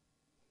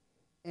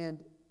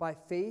 And by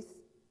faith,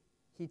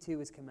 he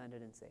too is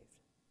commended and saved.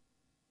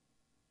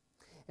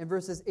 In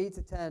verses 8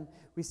 to 10,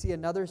 we see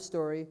another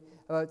story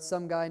about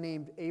some guy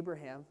named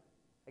Abraham.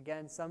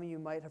 Again, some of you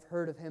might have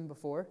heard of him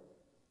before.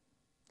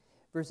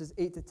 Verses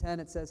 8 to 10,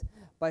 it says,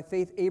 "By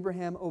faith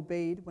Abraham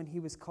obeyed when he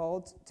was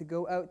called to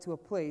go out to a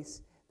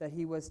place that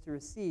he was to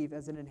receive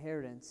as an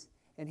inheritance.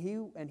 And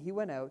he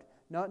went out,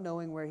 not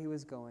knowing where he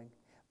was going.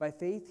 By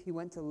faith he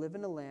went to live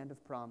in a land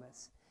of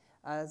promise,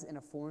 as in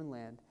a foreign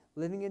land,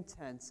 living in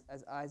tents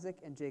as Isaac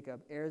and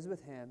Jacob, heirs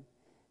with him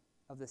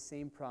of the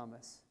same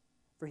promise.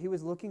 For he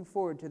was looking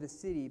forward to the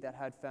city that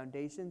had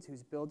foundations,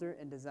 whose builder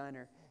and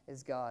designer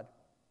is God."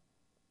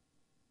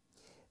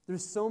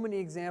 There's so many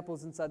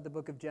examples inside the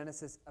book of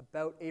Genesis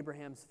about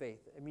Abraham's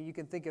faith. I mean, you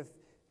can think of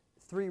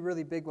three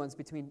really big ones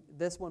between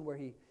this one where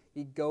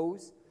he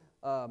goes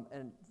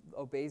and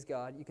obeys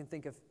God. You can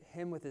think of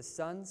him with his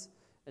sons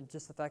and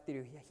just the fact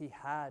that he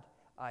had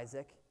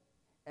Isaac.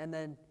 And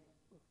then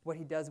what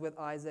he does with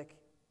Isaac,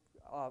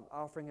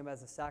 offering him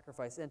as a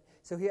sacrifice. And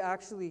so he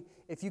actually,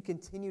 if you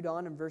continued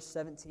on in verse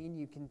 17,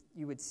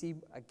 you would see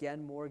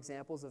again more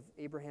examples of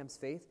Abraham's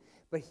faith.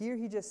 But here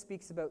he just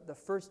speaks about the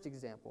first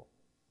example.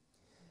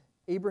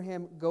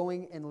 Abraham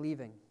going and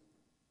leaving.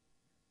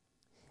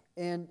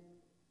 And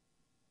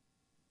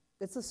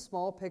it's a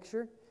small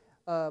picture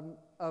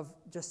of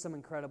just some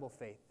incredible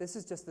faith. This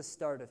is just the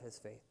start of his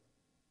faith.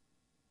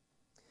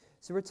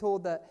 So we're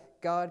told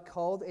that God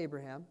called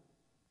Abraham,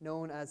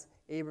 known as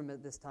Abram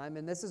at this time,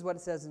 and this is what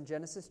it says in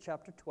Genesis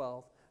chapter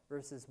 12,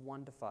 verses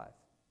 1 to 5.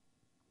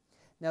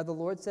 "Now the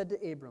Lord said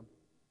to Abram,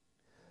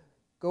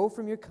 'Go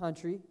from your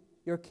country,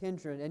 your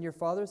kindred, and your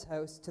father's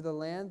house to the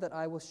land that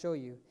I will show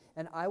you,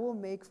 and I will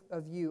make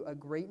of you a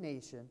great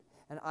nation,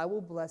 and I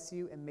will bless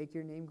you and make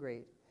your name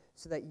great,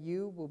 so that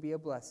you will be a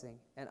blessing.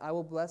 And I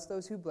will bless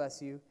those who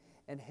bless you,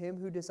 and him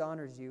who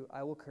dishonors you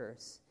I will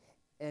curse.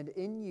 And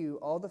in you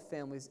all the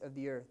families of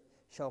the earth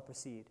shall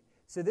proceed.'"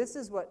 So this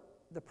is what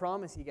the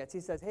promise he gets. He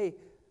says, "Hey,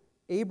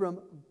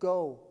 Abram,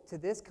 go to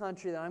this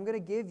country that I'm going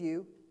to give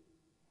you,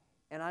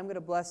 and I'm going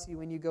to bless you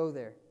when you go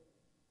there."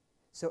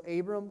 So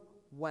Abram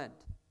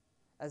went,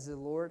 as the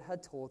Lord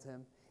had told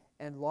him,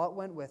 and Lot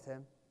went with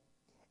him.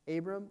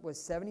 Abram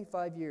was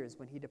 75 years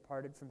when he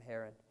departed from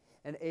Haran.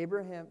 And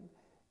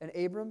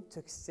Abram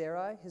took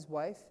Sarai his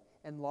wife,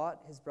 and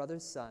Lot his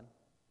brother's son,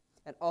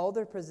 and all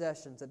their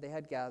possessions that they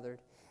had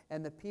gathered,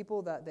 and the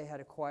people that they had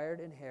acquired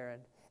in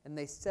Haran, and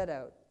they set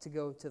out to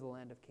go to the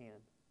land of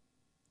Canaan.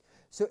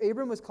 So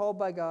Abram was called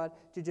by God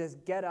to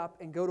just get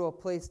up and go to a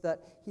place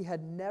that he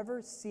had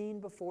never seen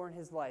before in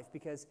his life,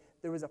 because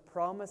there was a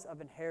promise of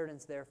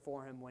inheritance there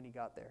for him when he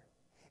got there.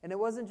 And it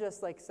wasn't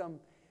just like some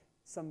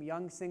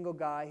young single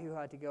guy who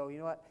had to go, you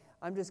know what,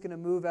 I'm just going to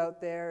move out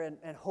there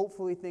and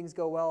hopefully things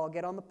go well. I'll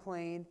get on the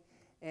plane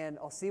and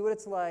I'll see what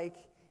it's like,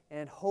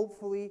 and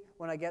hopefully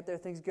when I get there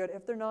things are good.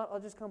 If they're not, I'll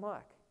just come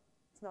back.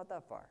 It's not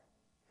that far.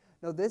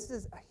 No, this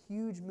is a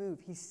huge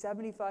move. He's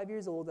 75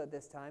 years old at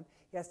this time.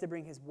 He has to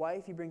bring his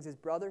wife, he brings his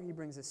brother, he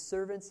brings his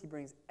servants, he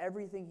brings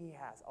everything he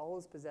has, all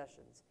his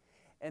possessions.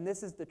 And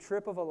this is the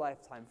trip of a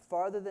lifetime,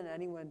 farther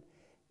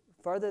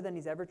than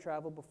he's ever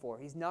traveled before.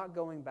 He's not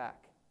going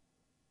back.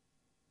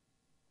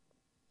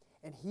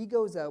 And he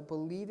goes out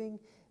believing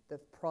the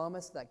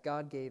promise that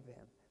God gave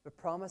him, the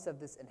promise of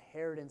this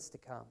inheritance to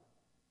come.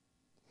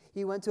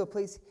 He went to a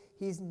place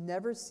he's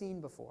never seen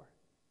before.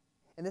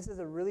 And this is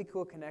a really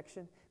cool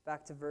connection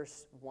back to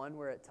verse 1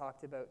 where it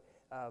talked about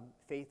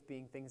faith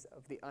being things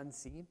of the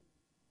unseen.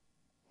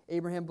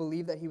 Abraham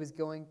believed that he was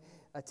going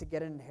to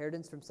get an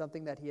inheritance from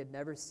something that he had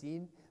never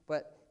seen,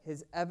 but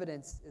his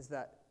evidence is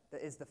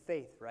the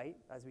faith, right?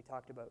 As we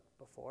talked about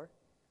before.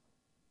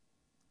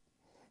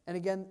 And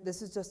again,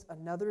 this is just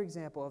another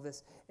example of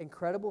this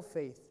incredible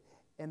faith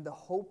and the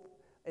hope,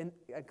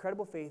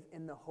 incredible faith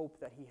in the hope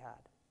that he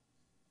had.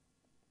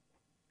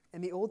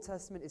 And the Old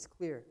Testament is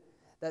clear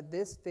that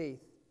this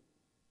faith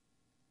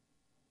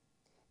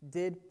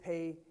did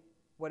pay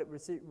what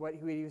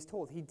he was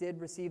told. He did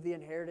receive the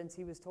inheritance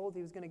he was told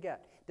he was going to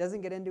get.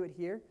 Doesn't get into it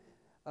here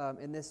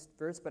in this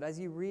verse, but as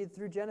you read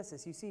through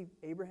Genesis, you see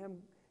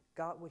Abraham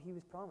got what he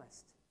was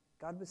promised.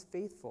 God was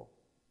faithful.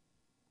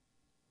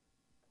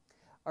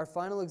 Our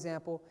final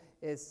example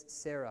is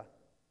Sarah,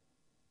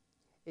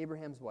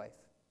 Abraham's wife.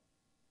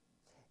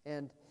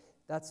 And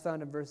that's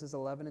found in verses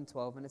 11 and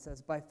 12. And it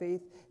says, "By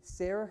faith,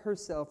 Sarah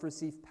herself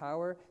received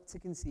power to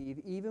conceive,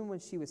 even when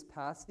she was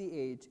past the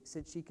age,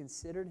 since she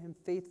considered him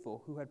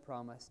faithful who had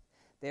promised.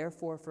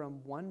 Therefore,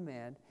 from one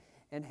man,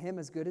 and him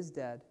as good as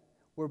dead,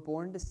 were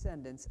born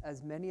descendants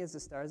as many as the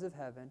stars of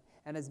heaven,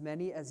 and as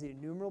many as the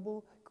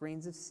innumerable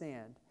grains of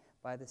sand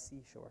by the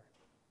seashore."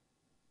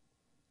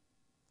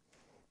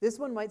 This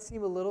one might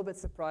seem a little bit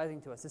surprising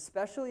to us,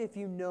 especially if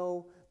you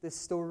know this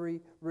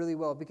story really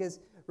well. Because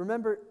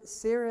remember,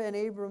 Sarah and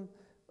Abram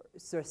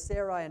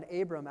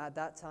at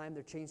that time,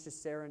 they're changed to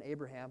Sarah and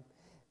Abraham,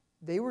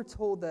 they were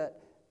told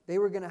that they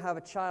were going to have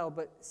a child,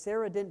 but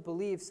Sarah didn't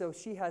believe, so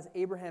she has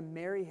Abraham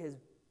marry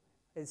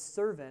his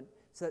servant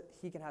so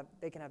that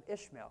they can have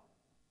Ishmael.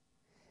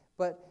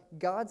 But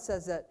God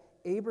says that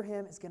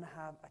Abraham is going to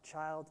have a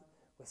child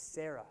with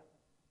Sarah.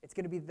 It's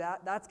going to be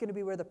that's going to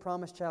be where the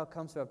promised child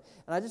comes from.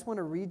 And I just want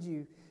to read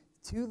you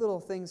two little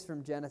things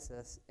from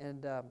Genesis.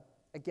 And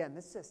again,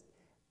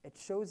 it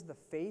shows the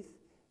faith.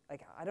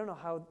 Like, I don't know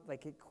how,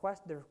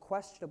 they're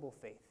questionable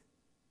faith.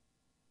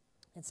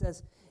 It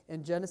says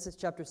in Genesis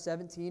chapter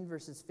 17,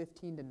 verses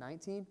 15 to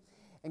 19,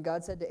 and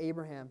God said to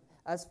Abraham,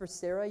 "As for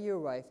Sarah your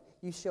wife,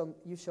 you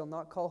shall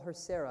not call her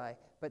Sarai,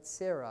 but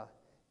Sarah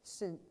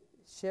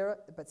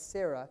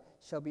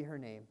shall be her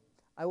name.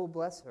 I will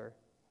bless her,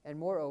 and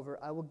moreover,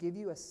 I will give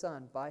you a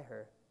son by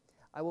her.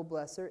 I will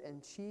bless her,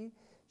 and she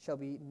shall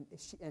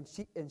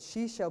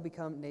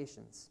become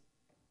nations.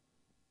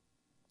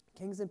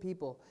 Kings and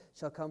people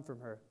shall come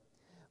from her."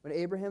 Then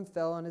Abraham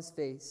fell on his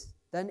face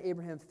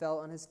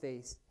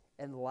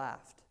and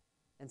laughed,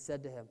 and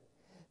said to him,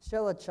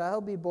 "Shall a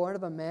child be born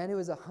of a man who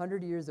is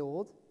 100 years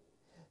old?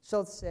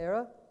 Shall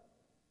Sarah,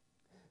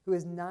 who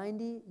is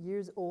 90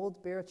 years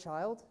old, bear a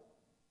child?"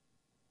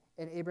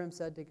 And Abraham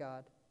said to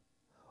God,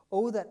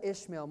 "Oh, that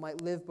Ishmael might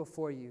live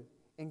before you."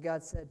 And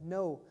God said,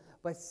 "No,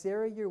 but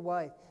Sarah your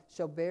wife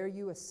shall bear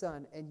you a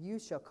son, and you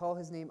shall call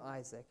his name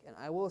Isaac, and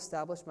I will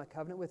establish my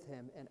covenant with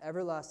him, an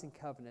everlasting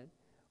covenant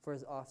for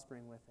his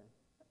offspring with him,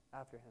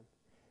 after him."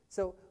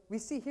 So we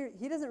see here,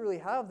 he doesn't really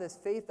have this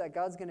faith that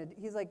God's going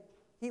to,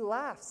 he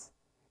laughs.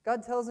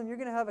 God tells him, "You're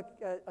going to have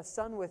a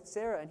son with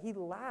Sarah," and he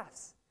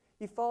laughs.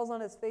 He falls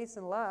on his face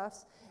and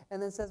laughs, and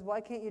then says,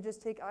 "Why can't you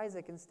just take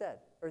Isaac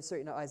instead?"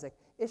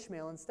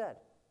 Ishmael instead.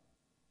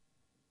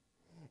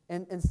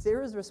 And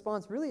Sarah's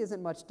response really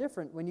isn't much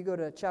different. When you go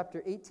to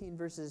chapter 18,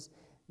 verses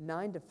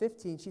 9 to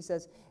 15, she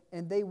says,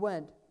 "And they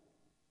went,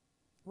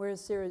 where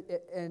is Sarah?"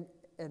 And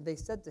they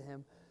said to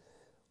him,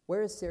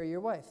 "Where is Sarah your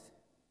wife?"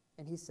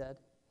 And he said,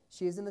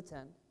 "She is in the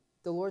tent."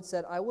 The Lord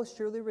said, "I will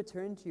surely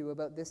return to you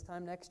about this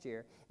time next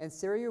year, and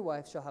Sarah your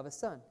wife shall have a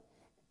son."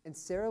 And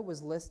Sarah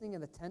was listening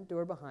in the tent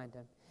door behind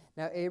him.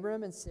 Now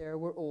Abram and Sarah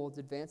were old,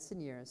 advanced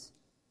in years,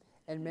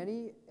 and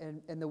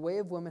the way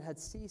of women had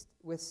ceased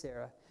with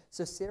Sarah.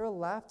 So Sarah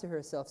laughed to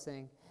herself,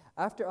 saying,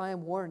 "After I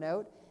am worn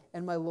out,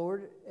 and my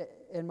Lord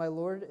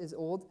is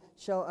old,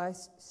 shall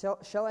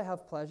I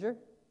have pleasure?"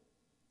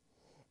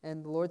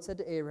 And the Lord said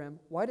to Abraham,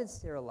 "Why did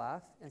Sarah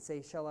laugh and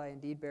say, 'Shall I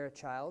indeed bear a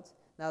child,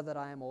 now that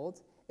I am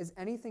old? Is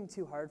anything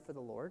too hard for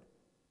the Lord?'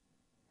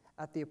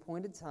 At the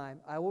appointed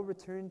time, I will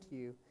return to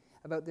you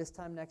about this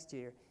time next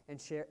year, and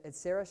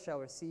Sarah shall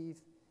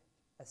receive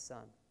a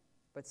son."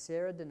 But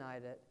Sarah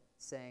denied it,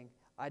 saying,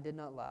 "I did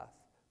not laugh,"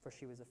 for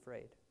she was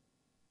afraid.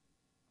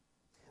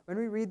 When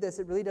we read this,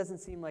 it really doesn't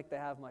seem like they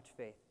have much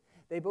faith.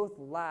 They both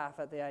laugh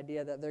at the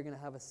idea that they're going to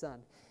have a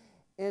son.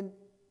 And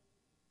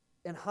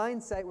in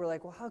hindsight, we're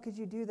like, well, how could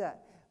you do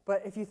that?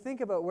 But if you think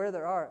about where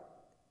they are,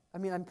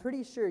 I'm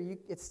pretty sure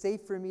it's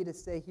safe for me to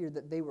say here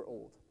that they were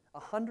old.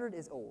 100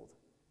 is old.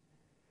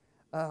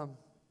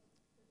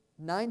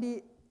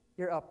 90,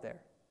 you're up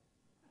there.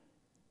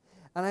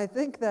 And I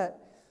think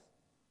that,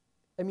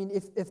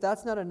 if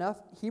that's not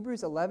enough,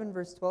 Hebrews 11,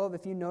 verse 12,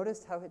 if you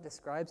noticed how it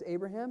describes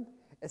Abraham,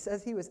 it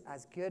says he was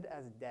as good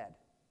as dead.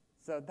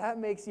 So that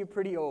makes you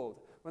pretty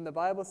old when the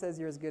Bible says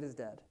you're as good as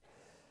dead.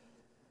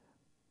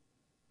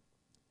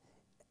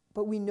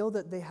 But we know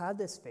that they had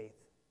this faith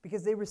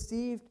because they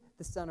received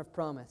the son of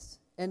promise.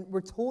 And we're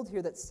told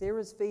here that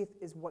Sarah's faith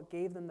is what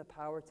gave them the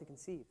power to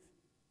conceive.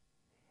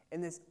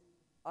 In this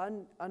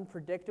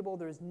unpredictable,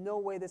 there's no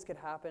way this could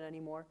happen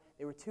anymore.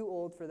 They were too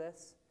old for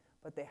this,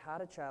 but they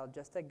had a child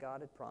just as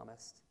God had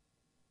promised.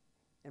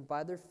 And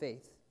by their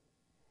faith,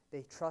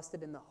 they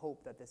trusted in the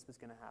hope that this was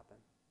going to happen.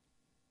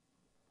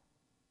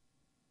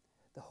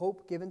 The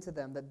hope given to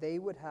them that they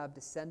would have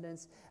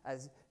descendants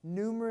as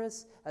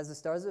numerous as the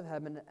stars of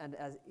heaven and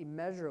as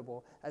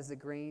immeasurable as the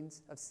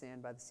grains of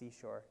sand by the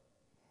seashore.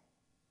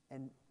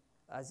 And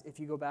if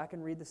you go back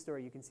and read the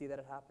story, you can see that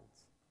it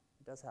happens.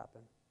 It does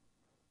happen.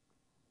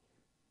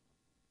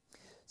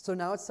 So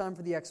now it's time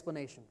for the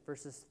explanation,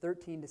 verses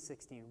 13 to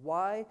 16.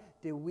 Why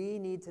do we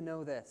need to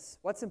know this?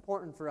 What's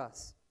important for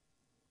us?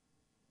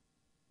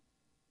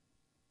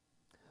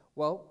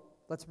 Well,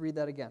 let's read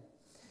that again.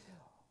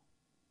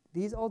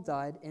 These all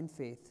died in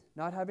faith,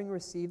 not having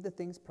received the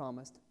things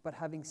promised, but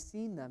having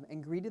seen them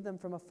and greeted them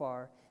from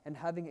afar, and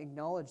having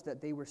acknowledged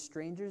that they were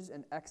strangers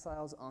and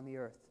exiles on the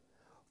earth.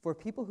 For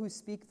people who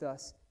speak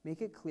thus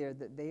make it clear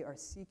that they are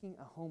seeking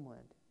a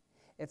homeland.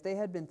 If they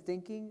had been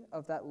thinking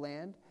of that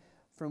land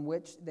from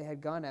which they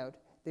had gone out,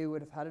 they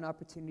would have had an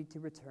opportunity to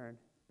return.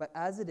 But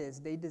as it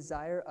is, they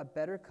desire a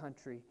better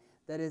country,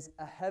 that is,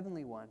 a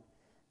heavenly one.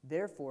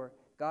 Therefore,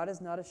 God is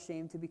not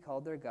ashamed to be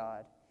called their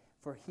God,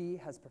 for he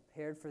has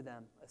prepared for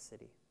them a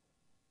city.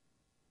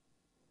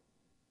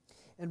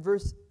 In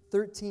verse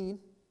 13,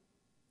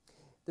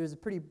 there's a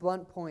pretty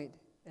blunt point,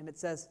 and it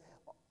says,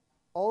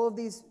 all of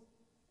these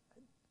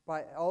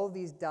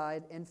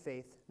died in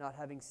faith, not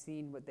having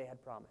seen what they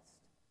had promised.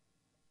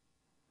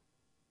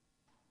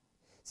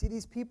 See,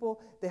 these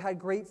people, they had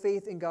great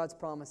faith in God's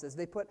promises.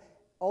 They put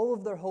all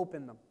of their hope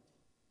in them.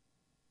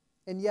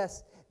 And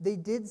yes, they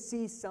did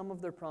see some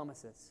of their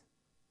promises.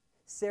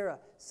 Sarah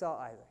saw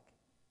Isaac,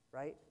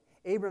 right?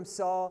 Abram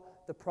saw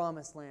the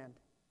promised land.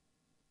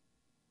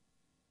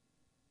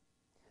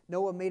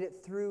 Noah made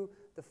it through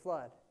the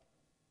flood,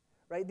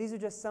 right? These are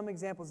just some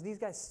examples. These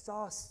guys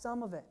saw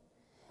some of it.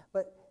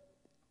 But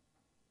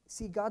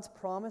see, God's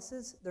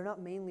promises, they're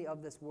not mainly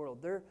of this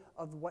world. They're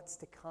of what's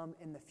to come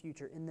in the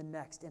future, in the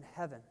next, in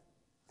heaven.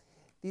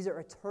 These are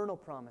eternal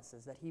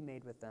promises that he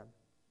made with them.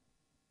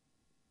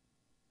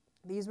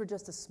 These were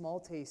just a small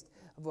taste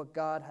of what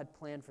God had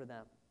planned for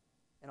them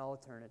in all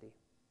eternity.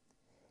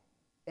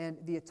 And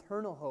the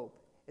eternal hope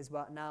is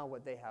now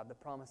what they have, the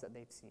promise that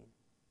they've seen.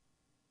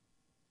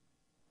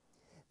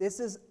 This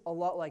is a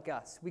lot like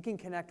us. We can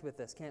connect with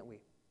this, can't we?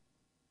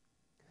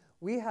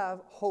 We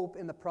have hope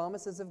in the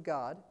promises of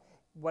God,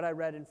 what I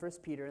read in 1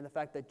 Peter, and the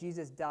fact that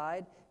Jesus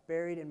died,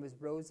 buried, and was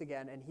rose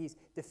again, and he's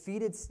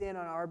defeated sin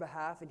on our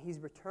behalf, and he's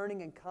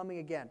returning and coming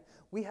again.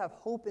 We have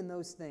hope in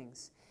those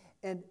things.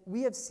 And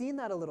we have seen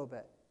that a little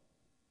bit.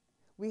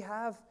 We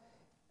have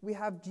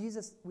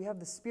Jesus, we have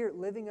the Spirit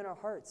living in our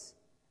hearts.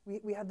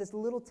 We have this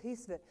little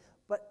taste of it.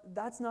 But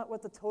that's not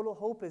what the total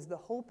hope is. The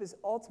hope is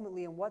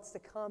ultimately in what's to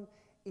come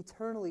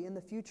eternally in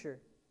the future.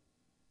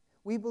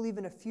 We believe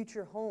in a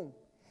future home.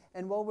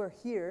 And while we're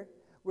here,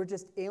 we're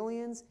just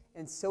aliens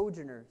and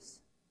sojourners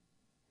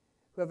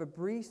who have a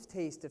brief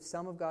taste of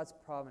some of God's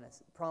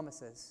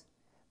promises,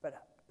 but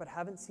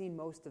haven't seen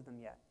most of them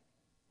yet.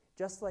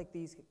 Just like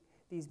these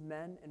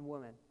men and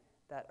women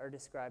that are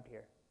described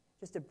here.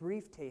 Just a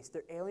brief taste.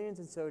 They're aliens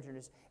and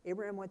sojourners.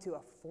 Abraham went to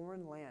a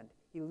foreign land.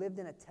 He lived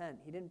in a tent.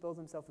 He didn't build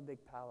himself a big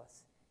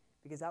palace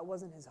because that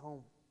wasn't his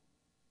home.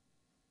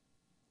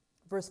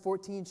 Verse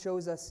 14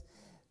 shows us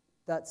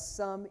that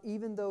some,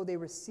 even though they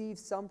received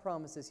some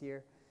promises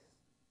here,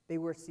 they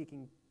were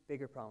seeking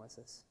bigger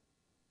promises.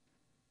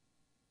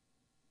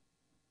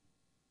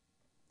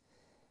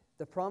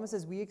 The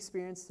promises we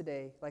experience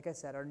today, like I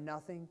said, are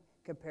nothing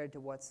compared to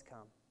what's to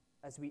come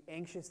as we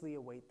anxiously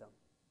await them.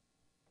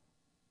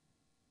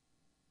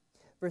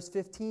 Verse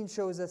 15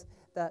 shows us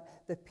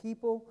that the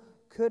people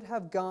could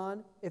have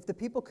gone, if the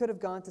people could have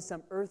gone to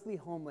some earthly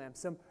homeland,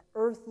 some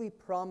earthly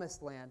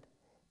promised land,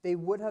 they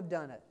would have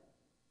done it.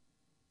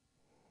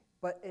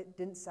 But it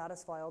didn't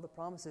satisfy all the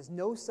promises.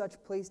 No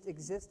such place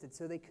existed,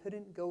 so they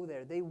couldn't go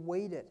there. They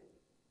waited.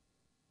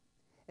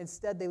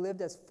 Instead, they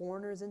lived as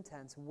foreigners in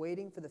tents,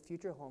 waiting for the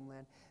future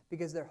homeland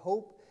because their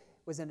hope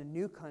was in a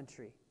new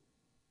country.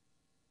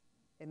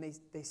 And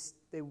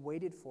they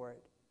waited for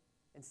it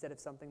instead of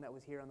something that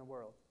was here in the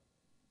world.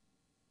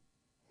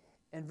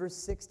 And verse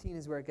 16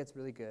 is where it gets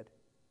really good.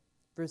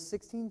 Verse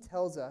 16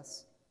 tells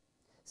us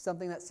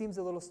something that seems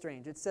a little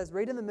strange. It says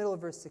right in the middle of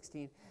verse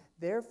 16,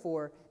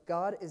 therefore,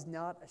 God is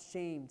not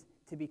ashamed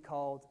to be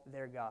called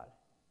their God.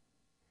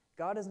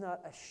 God is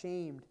not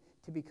ashamed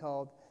to be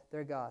called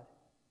their God.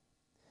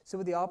 So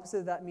would the opposite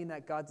of that mean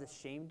that God's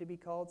ashamed to be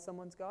called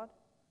someone's God?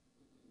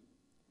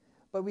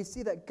 But we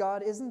see that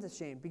God isn't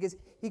ashamed because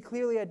he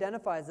clearly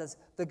identifies as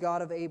the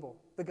God of Abel,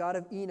 the God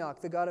of Enoch,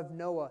 the God of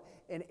Noah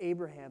and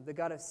Abraham, the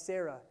God of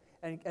Sarah,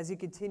 and as you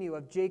continue,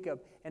 of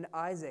Jacob and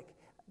Isaac,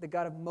 the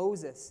God of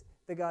Moses,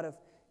 the God of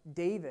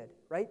David,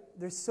 right?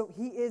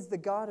 He is the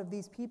God of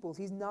these peoples.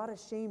 He's not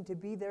ashamed to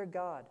be their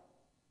God.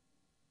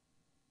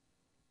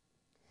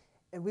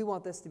 And we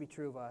want this to be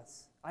true of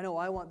us. I know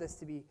I want this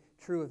to be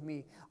true of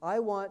me. I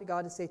want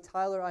God to say,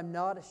 Tyler, I'm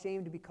not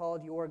ashamed to be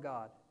called your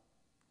God.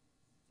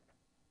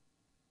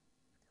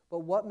 But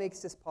what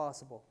makes this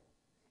possible?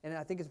 And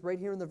I think it's right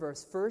here in the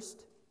verse.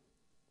 First,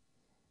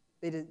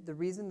 the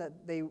reason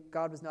that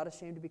God was not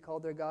ashamed to be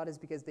called their God is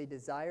because they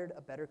desired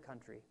a better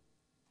country.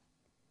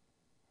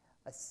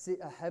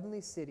 A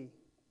heavenly city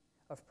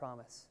of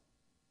promise.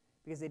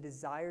 Because they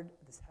desired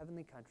this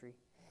heavenly country.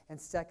 And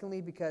secondly,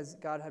 because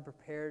God had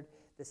prepared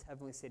this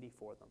heavenly city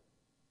for them.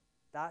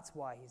 That's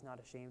why he's not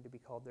ashamed to be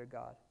called their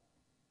God.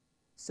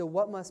 So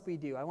what must we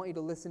do? I want you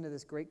to listen to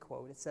this great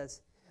quote. It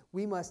says,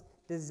 we must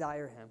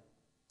desire him.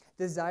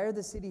 Desire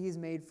the city he's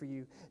made for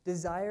you.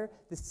 Desire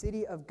the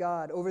city of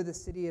God over the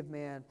city of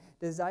man.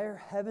 Desire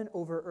heaven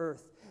over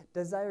earth.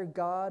 Desire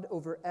God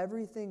over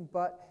everything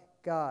but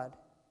God.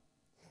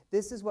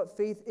 This is what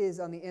faith is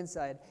on the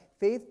inside.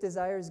 Faith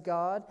desires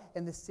God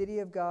and the city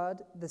of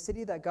God, the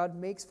city that God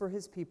makes for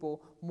his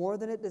people, more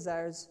than it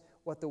desires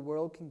what the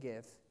world can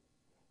give.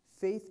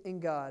 Faith in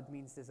God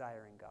means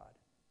desiring God.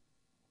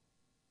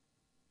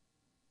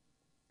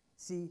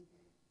 See,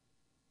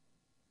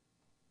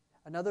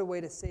 another way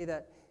to say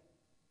that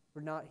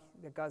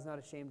God's not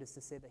ashamed is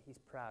to say that he's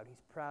proud.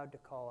 He's proud to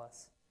call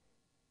us.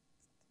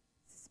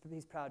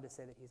 He's proud to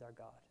say that he's our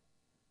God.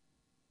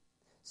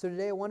 So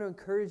today I want to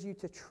encourage you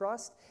to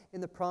trust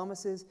in the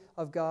promises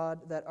of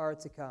God that are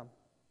to come.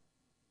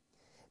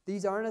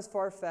 These aren't as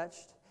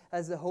far-fetched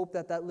as the hope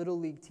that little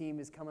league team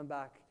is coming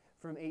back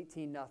from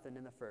 18-0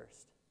 in the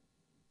first.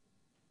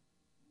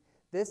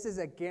 This is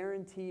a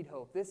guaranteed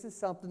hope. This is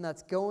something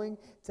that's going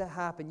to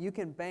happen. You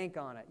can bank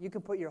on it. You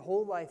can put your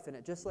whole life in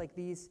it, just like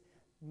these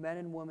men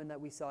and women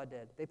that we saw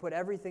did. They put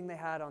everything they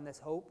had on this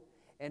hope,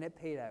 and it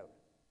paid out.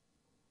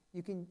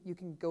 You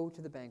can go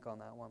to the bank on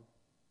that one.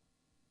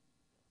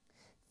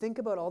 Think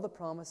about all the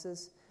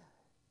promises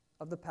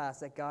of the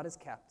past that God has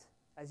kept.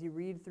 As you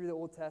read through the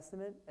Old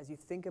Testament, as you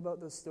think about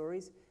those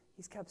stories,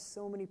 He's kept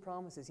so many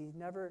promises. He's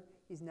never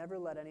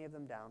let any of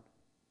them down.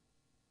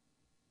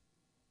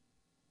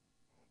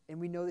 And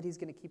we know that He's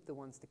going to keep the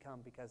ones to come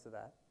because of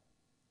that.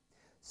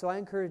 So I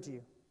encourage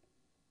you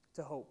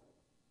to hope.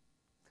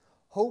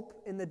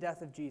 Hope in the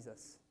death of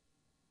Jesus.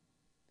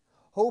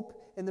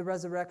 Hope in the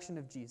resurrection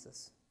of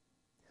Jesus.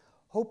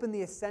 Hope in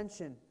the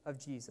ascension of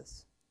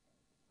Jesus.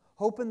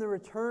 Hope in the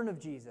return of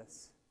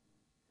Jesus.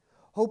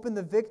 Hope in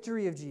the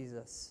victory of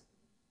Jesus.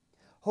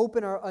 Hope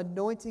in our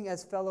anointing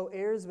as fellow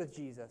heirs with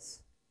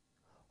Jesus.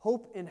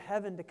 Hope in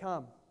heaven to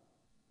come.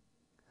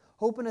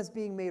 Hope in us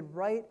being made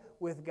right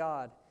with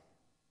God.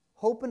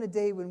 Hope in a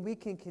day when we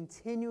can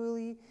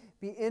continually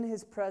be in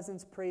His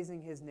presence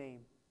praising His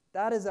name.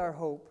 That is our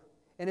hope,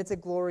 and it's a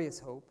glorious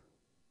hope.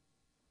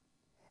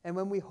 And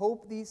when we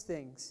hope these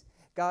things,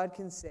 God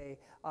can say,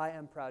 I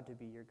am proud to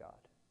be your God.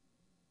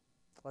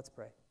 Let's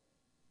pray.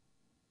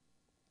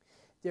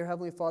 Dear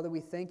Heavenly Father, we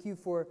thank you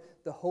for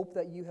the hope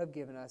that you have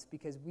given us,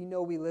 because we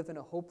know we live in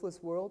a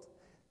hopeless world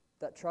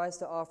that tries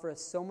to offer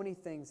us so many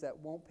things that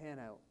won't pan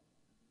out.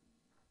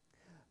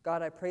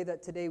 God, I pray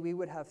that today we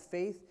would have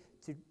faith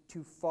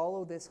to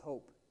follow this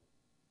hope.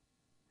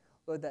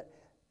 Lord, that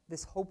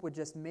this hope would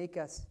just make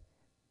us,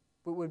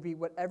 would be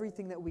what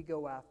everything that we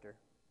go after.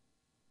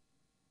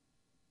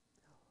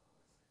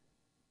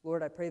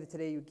 Lord, I pray that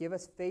today you give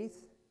us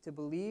faith to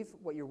believe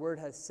what your word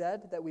has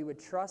said, that we would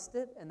trust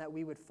it, and that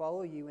we would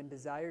follow you and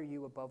desire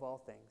you above all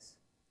things.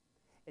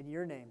 In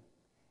your name,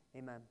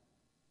 amen.